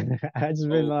 man. I just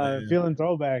been Oh man. feeling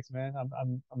throwbacks, man.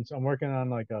 I'm working on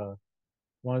like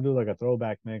want to do like a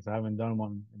throwback mix. I haven't done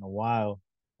one in a while,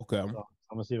 Okay. so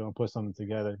I'm gonna see if I can put something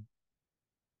together.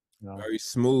 You know, Very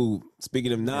smooth.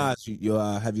 Speaking of yeah.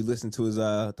 Nas, have you listened to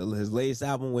his latest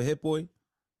album with Hit Boy?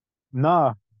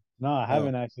 Nah, no, I Oh,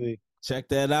 haven't actually. check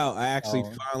that out. I actually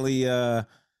Oh, finally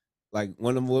like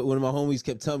one of my homies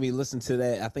kept telling me listen to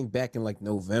that. I think back in like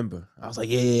November. I was like,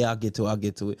 yeah, I'll get to it. I'll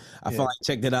get to it. I yeah. finally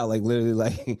checked it out like literally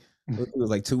like it was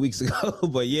like 2 weeks ago.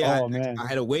 But yeah, Oh I man,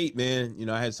 had to wait, man.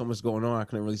 I had so much going on. I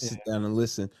couldn't really sit yeah. down and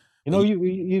listen. You But know, yeah,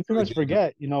 you pretty really much good though.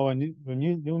 forget,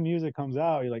 new music comes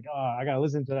out, you're like, oh, I gotta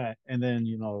listen to that, and then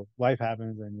life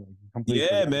happens, and you completely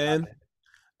Yeah, forget about man. it.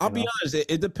 I'll You be know, honest.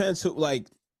 It depends who. Like,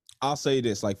 I'll say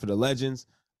this. Like for the legends,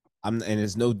 and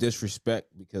it's no disrespect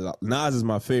because Nas is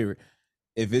my favorite.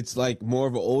 If it's like more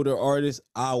of an older artist,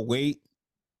 I'll wait.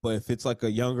 But if it's like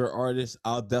a younger artist,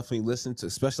 I'll definitely listen to,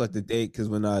 especially like the day because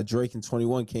when Drake and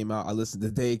 21 came out, I listened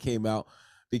the day it came out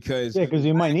because yeah, because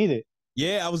you might need it.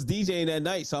 yeah, I was DJing that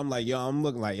night, so I'm like, yo, I'm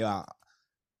looking like, yo,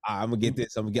 I'm gonna get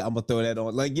this, I'm gonna throw that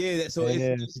on, like, yeah, so it's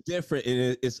Yeah, it's different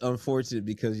and it's unfortunate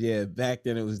because yeah, back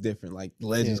then it was different. Like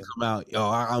legends yeah. come out, yo,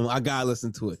 I gotta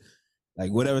listen to it,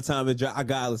 like whatever time it drop, I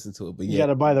gotta listen to it. But You yeah,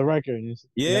 gotta buy the record. You gotta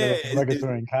yeah, go to the record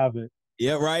store and cop it.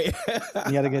 yeah, right.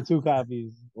 You gotta get two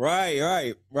copies.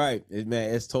 Right.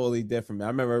 Man, it's totally different, man.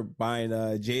 I remember buying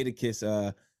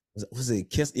Jadakiss was it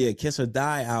Kiss, yeah, Kiss or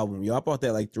Die album. Yo, I bought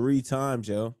that like 3 times,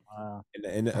 yo. Wow.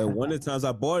 And one of the times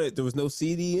I bought it, there was no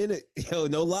CD in it. Yo,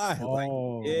 no lie. Like,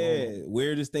 Oh, whoa. yeah,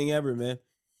 weirdest thing ever, man.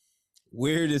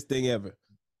 Weirdest thing ever.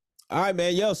 All right,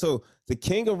 man. Yo, so the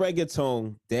king of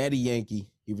reggaeton, Daddy Yankee,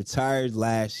 he retired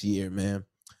last year, man.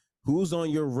 Who's on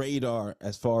your radar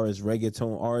as far as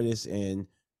reggaeton artists and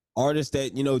artists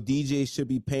that DJs should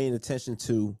be paying attention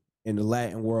to in the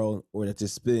Latin world or that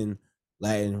just spin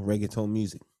Latin reggaeton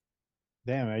music?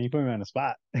 Damn, man, you put me on the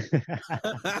spot.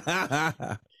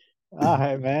 All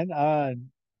right, man.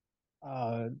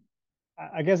 Uh,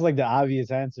 I guess like the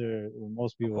obvious answer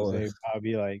most Of people say course, would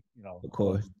probably be like, of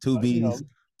course. Two B's,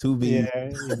 two B's,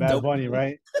 yeah, Bad double, Bunny,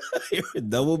 right?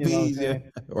 double You know what I'm B's. Yeah,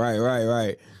 saying?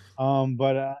 right.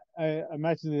 But I'm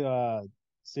actually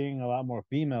seeing a lot more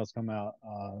females come out.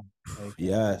 Like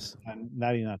Yes,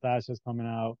 Natty Natasha's coming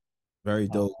out. very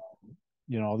Uh, dope.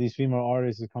 these female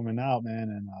artists are coming out, man,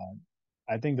 and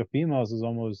I think the females is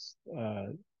almost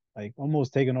like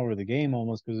almost taking over the game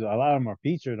almost because a lot of them are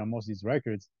featured on most of these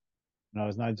records.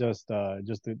 It's not just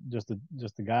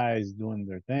the guys doing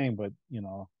their thing, but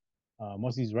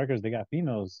most of these records they got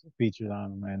females featured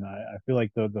on them, and I feel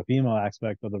like the female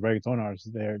aspect of the reggaeton artists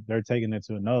they're taking it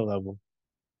to another level.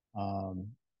 Um,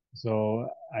 so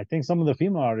I think some of the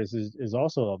female artists is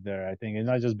also up there. I think it's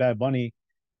not just Bad Bunny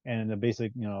and the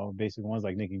basic ones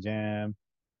like Nicki Jam,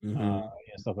 Hmm.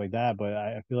 stuff like that. But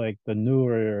I feel like the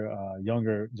newer,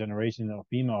 younger generation of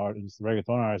female artists, reggaeton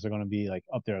artists, are going to be like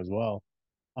up there as well.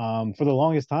 For the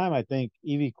longest time, I think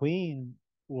Evie Queen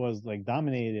was like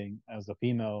dominating as a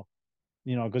female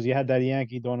you know, because you had Daddy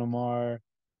Yankee, Don Omar,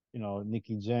 you know,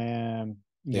 Nicky Jam,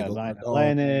 you got Diego Zion Dog.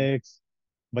 Lennox,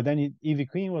 but then Evie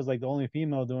Queen was like the only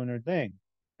female doing her thing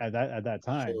at that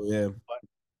time. Sure, yeah.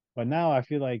 But now I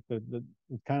feel like the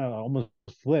it's kind of almost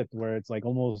flipped where it's like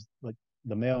almost like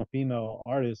the male and female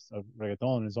artists of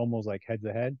reggaeton is almost like head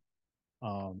to head.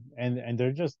 And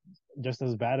they're just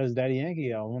as bad as Daddy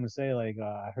Yankee. I want to say like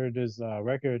I heard this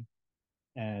record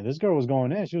and this girl was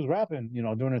going in. She was rapping, you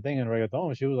know, doing her thing in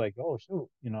reggaeton. She was like, oh shoot,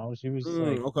 you know, she was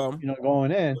like, Okay. you know,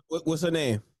 going in. What's her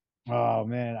name? Oh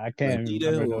man, I can't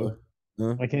Anita remember or?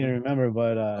 Huh? I can't even remember,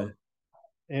 but Oh.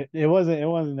 it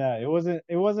wasn't that.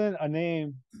 It wasn't a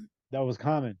name that was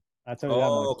common. I tell you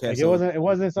that Oh, much. okay. Like So it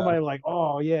wasn't somebody like,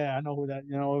 oh yeah, I know who that.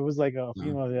 You know, it was like a uh,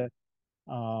 female that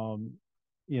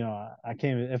you know, I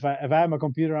can't if I had my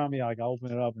computer on me, like I'll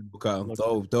open it up and okay,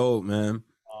 look. dope, man.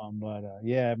 But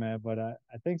yeah, man. But I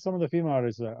think some of the female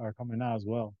artists are coming out as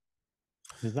well.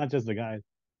 It's not just the guys.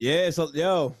 Yeah, so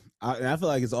yo, I feel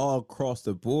like it's all across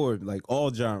the board, like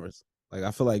all genres. Like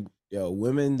I feel like yo,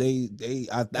 women Oh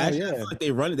I yeah.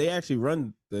 feel like they actually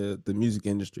run the music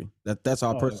industry. That's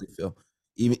how I Oh personally feel.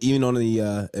 Even on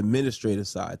the administrative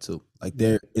side too. Like yeah.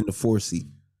 they're in the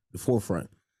forefront.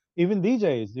 Even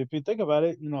DJs, if you think about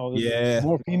it, you know, there's Yeah,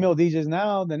 more female DJs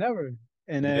now than ever.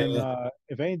 And then yeah,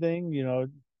 if anything, you know,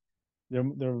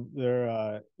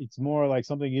 they're it's more like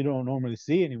something you don't normally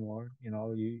see anymore. You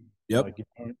know, yep. like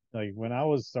like when I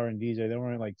was starting DJ, there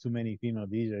weren't like too many female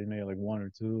DJs, maybe like one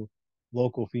or two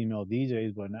local female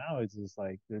DJs, but now it's just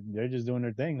like they're just doing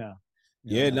their thing now.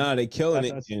 You Yeah, know, nah, they killing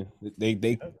it. that's Man.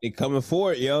 They coming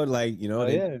for it, yo. Like, oh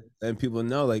they yeah, letting people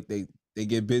know like they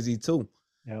get busy too.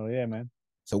 hell yeah, man.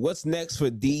 So what's next for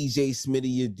DJ Smitty,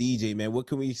 your DJ, man? What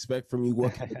can we expect from you?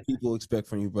 What can the people expect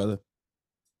from you, brother?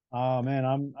 Man,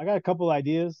 I got a couple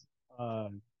ideas, a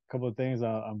couple of things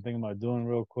I'm thinking about doing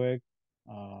real quick.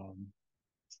 Um,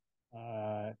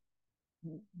 uh,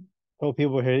 couple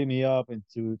people hitting me up and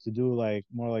to do like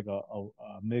more like a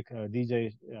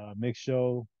DJ mix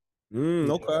show,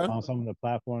 either Okay. on some of the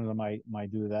platforms. I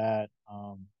might do that.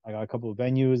 I got a couple of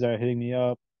venues that are hitting me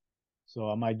up, so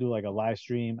I might do like a live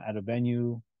stream at a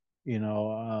venue. You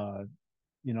know,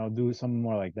 do something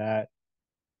more like that.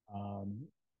 Um,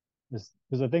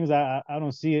 because the things I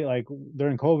don't see it like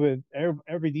during COVID,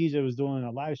 every DJ was doing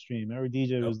a live stream, every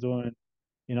DJ Yep. was doing,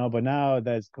 you know, but now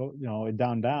that's you know it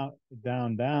down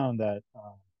that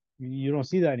you don't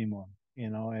see that anymore, you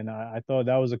know, and I thought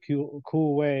that was a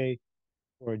cool way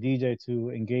for a DJ to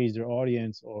engage their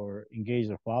audience or engage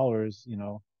their followers, you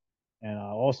know, and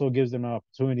also gives them an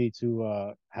opportunity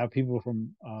to have people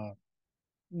from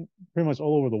pretty much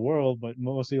all over the world, but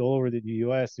mostly all over the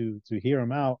U.S. to hear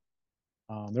them out.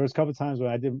 There was a couple of times where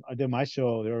I did my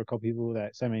show. There were a couple people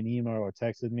that sent me an email or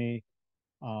texted me.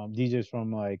 DJs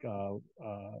from like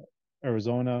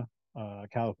Arizona,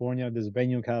 California. This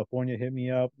venue in California hit me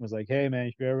up. Was like, hey man,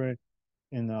 if you're ever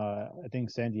in I think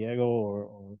San Diego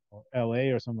or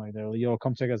LA or something like that, like, yo,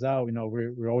 come check us out. You know,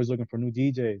 we're always looking for new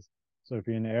DJs. So if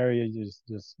you're in the area,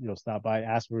 just you know stop by,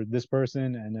 ask for this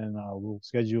person, and then we'll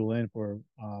schedule in for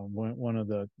one of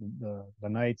the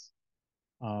nights.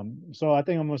 So I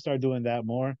think I'm gonna start doing that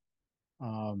more.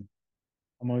 Um,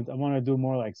 I want to do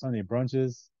more like Sunday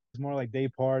brunches, more like day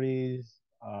parties.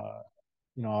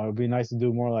 You know, it would be nice to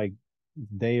do more like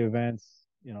day events.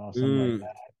 You know, something like Mm,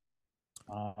 that.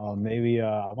 Maybe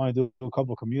I want to do a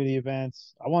couple community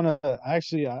events. I want to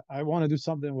actually I want to do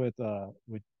something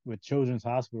with Children's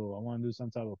Hospital. I want to do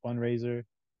some type of fundraiser.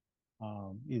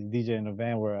 Either DJ in a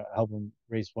van where I help them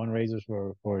raise fundraisers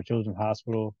for Children's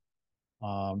Hospital.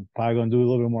 Probably gonna do a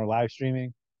little bit more live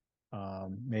streaming.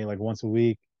 Maybe like once a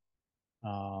week.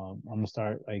 I'm gonna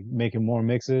start like making more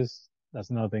mixes. That's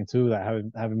another thing too that I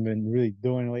haven't been really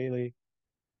doing lately,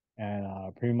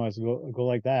 and pretty much go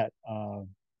like that.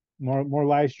 More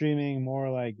live streaming, more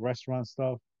like restaurant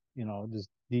stuff. You know, just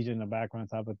DJ in the background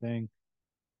type of thing.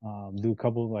 Do a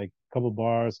couple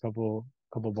bars, couple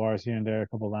bars here and there, a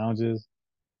couple lounges.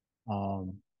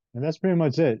 Um, and that's pretty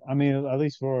much it. I mean, at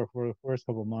least for the first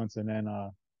couple months, and then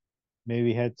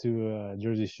maybe head to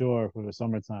Jersey Shore for the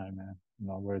summertime, man. You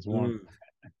know, where it's warm. mm.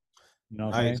 You know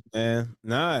what I'm Nice, saying? man.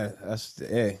 Nah, that's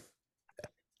hey.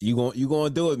 You gonna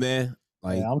do it, man.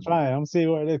 Like, Yeah, I'm trying. I'm seeing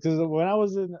what it is. Because when I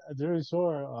was in Jersey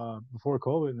Shore before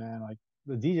COVID, man, like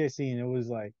the DJ scene, it was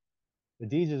like the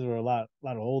DJs were lot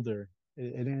older.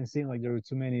 It didn't seem like there were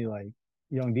too many like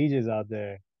young DJs out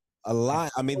there. a And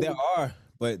lot. I mean, there are,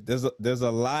 but there's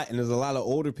a lot, and there's a lot of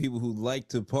older people who like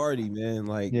to party, man.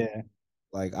 yeah,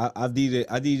 Like I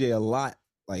DJ a lot.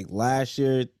 Like last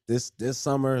year, this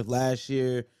summer, last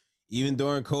year, even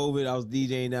during COVID, I was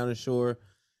DJing down the shore.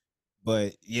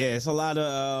 But yeah, it's a lot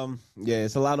of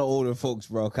it's a lot of older folks,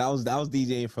 bro. 'Cause I was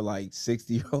DJing for like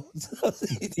 60-year-olds.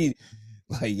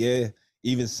 Like, yeah,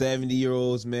 even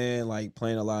 70-year-olds, man, like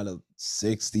playing a lot of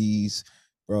 60s,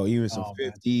 bro, even some Oh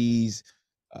man. 50s,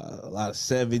 a lot of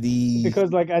 70s,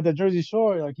 Because like at the Jersey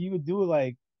Shore, like you would do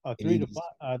like a 80s.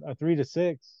 a 3 to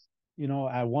 6,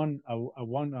 at one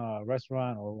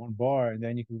restaurant or one bar, and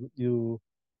then you could do,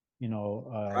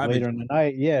 Private later in the joint.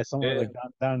 night, yeah, somewhere Yeah. like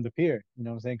down the pier. You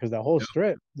know what I'm saying? Because that whole Yep.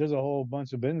 strip, there's a whole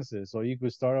bunch of businesses, so you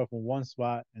could start off in one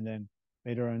spot and then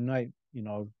later in the night,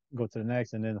 go to the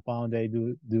next, and then the following day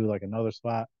do like another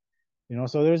spot.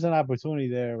 So there's an opportunity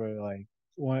there where like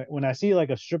when I see like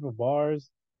a strip of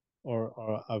bars or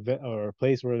a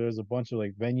place where there's a bunch of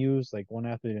like venues like one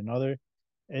after another,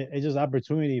 it's just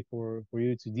opportunity for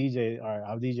you to DJ. All right,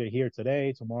 I'll DJ here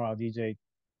today. Tomorrow I'll DJ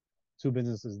two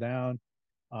businesses down.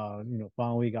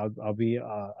 Following week I'll be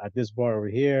at this bar over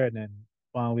here, and then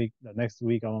following week, the next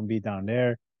week I'm gonna be down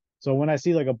there. So when I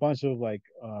see like a bunch of like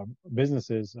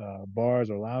businesses, bars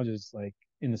or lounges like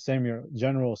in the same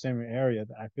area,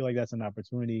 I feel like that's an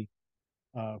opportunity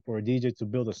for a DJ to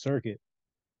build a circuit.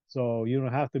 So you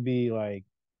don't have to be like,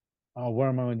 oh, where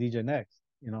am I going to DJ next?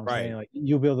 You know what I'm saying? Right. Like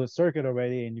you build a circuit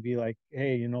already, and you be like,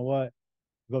 hey, you know what?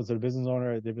 Go to the business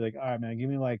owner. They'd be like, all right, man, give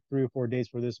me like 3 or 4 days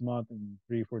for this month and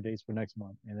 3 or 4 days for next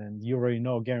month, and then you already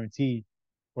know guaranteed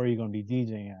where you're going to be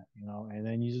DJing at, and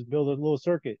then you just build a little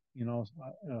circuit,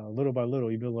 little by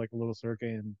little. You build like a little circuit,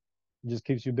 and it just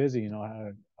keeps you busy,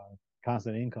 have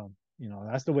constant income.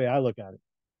 That's the way I look at it.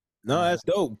 You No, know, that's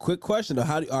dope. Quick question though.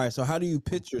 All right, so how do you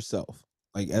pitch yourself?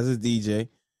 Like as a DJ,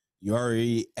 you're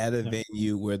already at a yeah.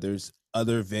 venue where there's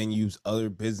other venues, other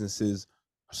businesses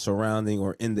surrounding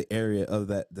or in the area of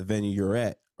the venue you're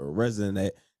at or resident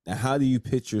at. Now, how do you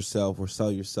pitch yourself or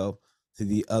sell yourself to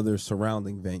the other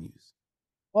surrounding venues?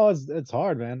 Well, it's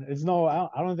hard, man. I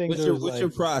don't think there's What's your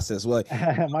like process? Well,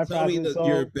 like, my tell me process.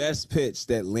 your So best pitch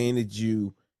that landed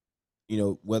you,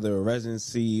 whether a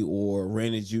residency or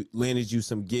landed you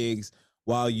some gigs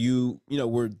while you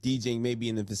were DJing maybe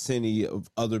in the vicinity of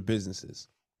other businesses.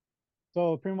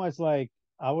 So pretty much like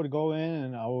I would go in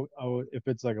and I would if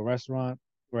it's like a restaurant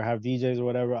where I have DJs or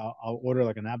whatever, I'll order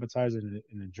like an appetizer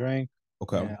and a drink,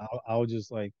 Okay. and I'll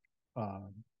just like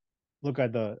um, look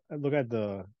at the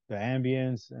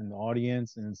ambience and the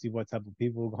audience and see what type of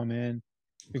people come in,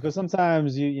 Okay. because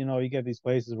sometimes you get these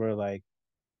places where like,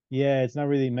 yeah, it's not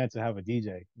really meant to have a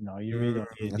DJ. You really don't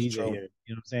need a That's DJ true. here.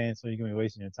 You know what I'm saying? So you're gonna be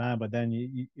wasting your time. But then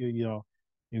you're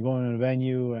going to the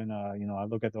venue, and I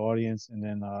look at the audience, and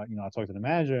then I talk to the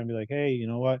manager and be like, hey, you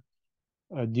know what?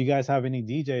 Do you guys have any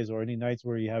DJs or any nights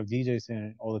where you have DJs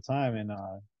in all the time? And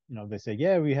they say,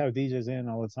 yeah, we have DJs in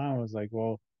all the time. I was like,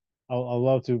 well, I'll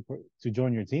love to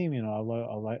join your team.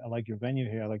 I like your venue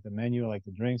here. I like the menu. I like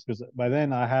the drinks, because by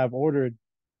then I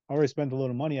already spent a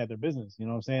little money at their business. You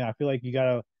know what I'm saying? I feel like you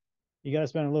gotta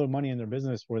spend a little money in their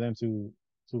business for them to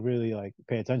really like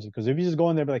pay attention. Because if you just go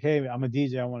in there and be like, hey, I'm a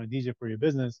DJ, I want to DJ for your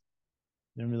business,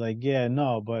 then be like, yeah,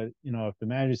 no. But if the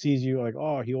manager sees you like,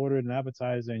 oh, he ordered an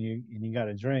appetizer and you got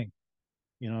a drink,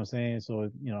 you know what I'm saying? So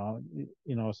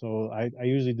so I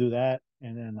usually do that,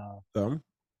 and then So,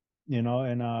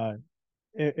 and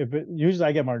usually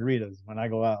I get margaritas when I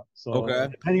go out. So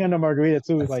okay. depending on the margarita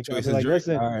too, That's the like I'll choice be of like, drink.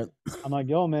 listen, All right. I'm like,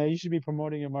 yo, man, you should be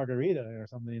promoting your margarita or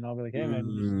something. I'll be like, hey, man,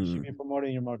 you should Mm, be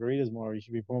promoting your margaritas more. You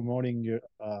should be promoting your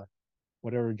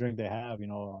whatever drink they have,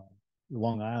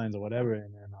 Long Island's or whatever.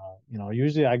 And then,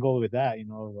 usually I go with that. I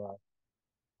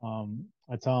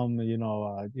tell them,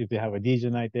 if they have a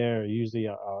DJ night there, usually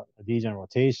a DJ on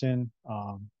rotation.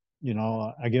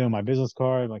 I give them my business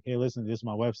card, like, hey, listen, this is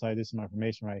my website, this is my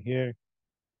information right here.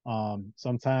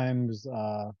 Sometimes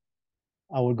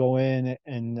I would go in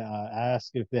and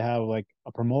ask if they have like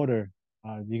a promoter.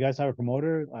 Do you guys have a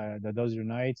promoter that does your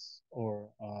nights, or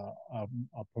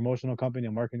a promotional company,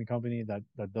 a marketing company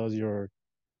that does your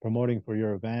promoting for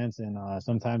your events? And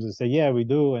sometimes they say, yeah, we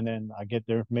do. And then I get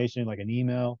their information, like an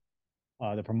email,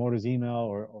 the promoter's email,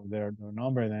 or their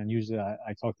number. And then usually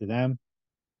I talk to them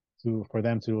for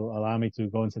them to allow me to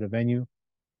go into the venue.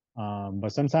 But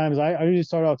sometimes I usually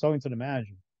start out talking to the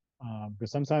manager,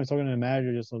 because sometimes talking to the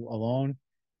manager just alone,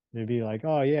 they'd be like,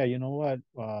 oh yeah, you know what?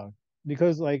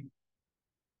 Because like,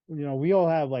 we all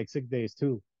have like sick days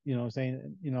too. You know what I'm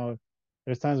saying?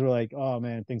 There's times where like, oh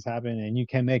man, things happen and you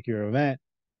can't make your event.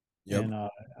 yep. And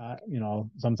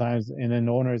sometimes, and then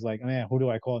the owner is like, man, who do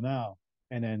I call now?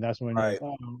 And then that's when you're like,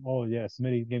 Right. oh yeah,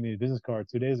 Smitty gave me a business card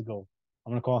 2 days ago.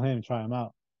 I'm gonna call him and try him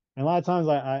out. And a lot of times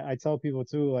I tell people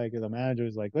too, like the manager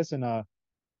is like, listen, uh,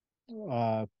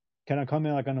 can I come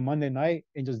in like on a Monday night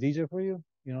and just DJ for you?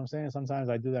 You know what I'm saying? Sometimes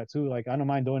I do that too. Like I don't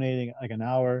mind donating like an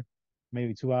hour.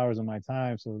 maybe 2 hours of my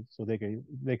time, so they can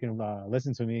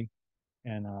listen to me,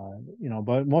 and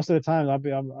but most of the time I'll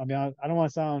be honest, I don't want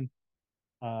to sound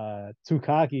too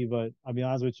cocky, but I'll be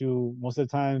honest with you, most of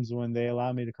the times when they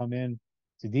allow me to come in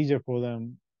to DJ for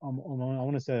them, I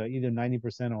want to say either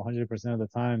 90% or 100% of the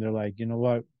time, they're like, you know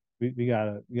what, we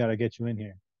gotta get you in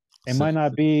here. It might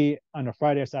not be on a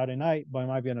Friday or Saturday night, but it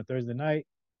might be on a Thursday night.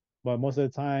 But most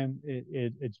of the time,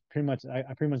 it's pretty much I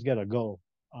pretty much get a go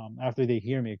after they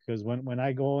hear me, because when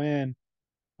I go in,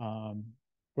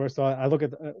 first of all, I look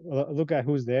at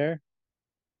who's there,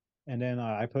 and then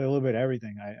I play a little bit of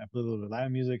everything. I play a little bit of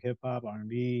Latin music, hip hop,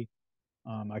 R&B.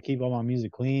 I keep all my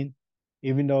music clean,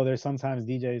 even though there's sometimes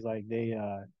DJs like they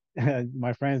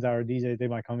my friends that are DJs, they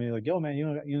might come in like, yo man, you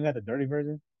don't got the dirty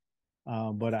version.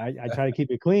 But I try to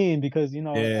keep it clean because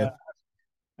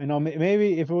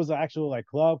maybe if it was an actual like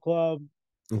club,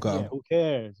 okay, yeah, who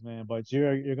cares, man? But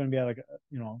you're gonna be at like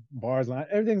bars,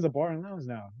 everything's a bar and lounge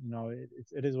now.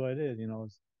 It is what it is.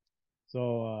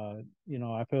 So I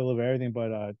play a little bit of everything,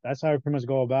 but that's how I pretty much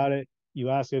go about it.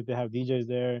 You ask if they have DJs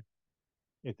there.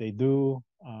 If they do,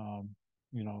 tell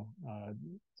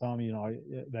me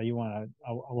that I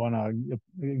wanna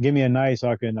give me a night so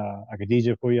I can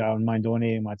DJ for you. I don't mind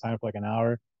donating my time for like an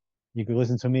hour. You can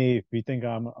listen to me if you think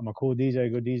I'm a cool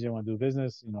DJ, good DJ, want to do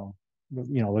business.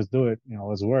 Let's do it.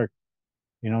 Let's work.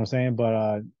 You know what I'm saying?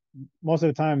 But most of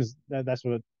the times that's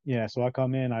what. Yeah. So I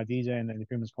come in, I DJ, and then they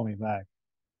pretty much call me back.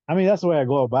 I mean, that's the way I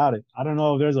go about it. I don't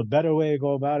know if there's a better way to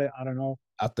go about it. I don't know.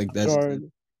 I think I'm that's sure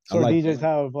like DJs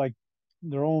have like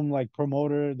their own like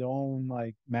promoter, their own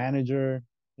like manager,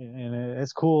 and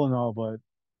it's cool and all, but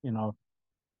I don't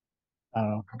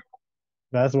know.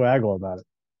 That's the way I go about it.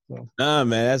 So. Nah,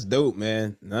 man, that's dope,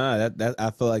 man. Nah, that I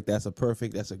feel like that's a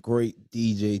great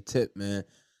DJ tip, man.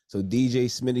 So DJ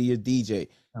Smitty, your DJ.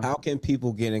 How can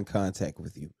people get in contact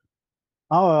with you?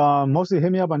 Oh, mostly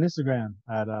hit me up on Instagram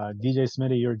at DJ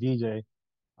Smitty, your DJ.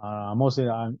 Mostly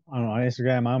on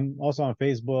Instagram. I'm also on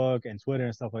Facebook and Twitter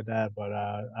and stuff like that, but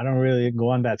I don't really go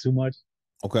on that too much.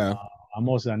 Okay. I'm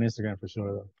mostly on Instagram for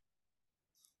sure, though.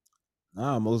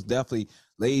 Nah, most definitely.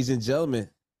 Ladies and gentlemen,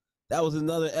 that was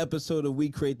another episode of We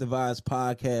Create the Vibes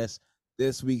podcast.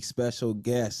 This week's special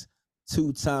guest,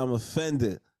 two-time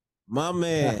offender, my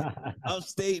man,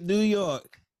 upstate New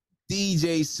York,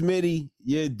 DJ Smitty,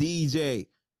 your DJ.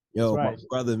 Yo, right. My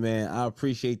brother, man, I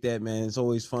appreciate that, man. It's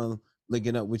always fun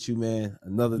linking up with you, man.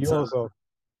 Another time. Also.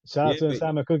 Shout out to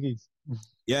Simon Cookies.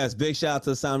 Yes, big shout out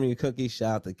to Simon Cookies.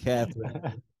 Shout out to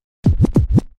Catherine.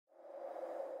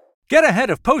 Get ahead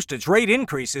of postage rate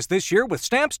increases this year with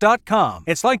Stamps.com.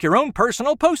 It's like your own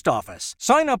personal post office.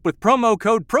 Sign up with promo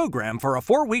code PROGRAM for a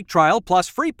 4-week trial plus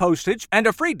free postage and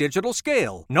a free digital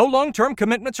scale. No long-term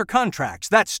commitments or contracts.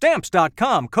 That's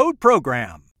Stamps.com, code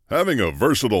PROGRAM. Having a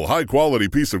versatile, high-quality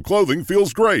piece of clothing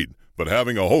feels great, but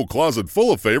having a whole closet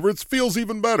full of favorites feels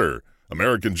even better.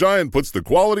 American Giant puts the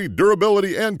quality,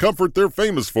 durability, and comfort they're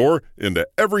famous for into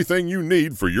everything you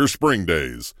need for your spring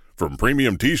days. From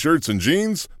premium t-shirts and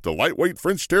jeans to lightweight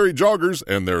French terry joggers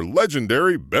and their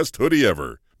legendary best hoodie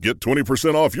ever. Get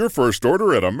 20% off your first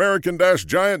order at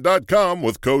American-Giant.com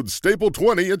with code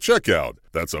STAPLE20 at checkout.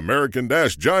 That's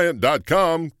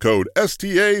American-Giant.com, code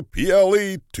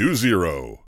STAPLE20.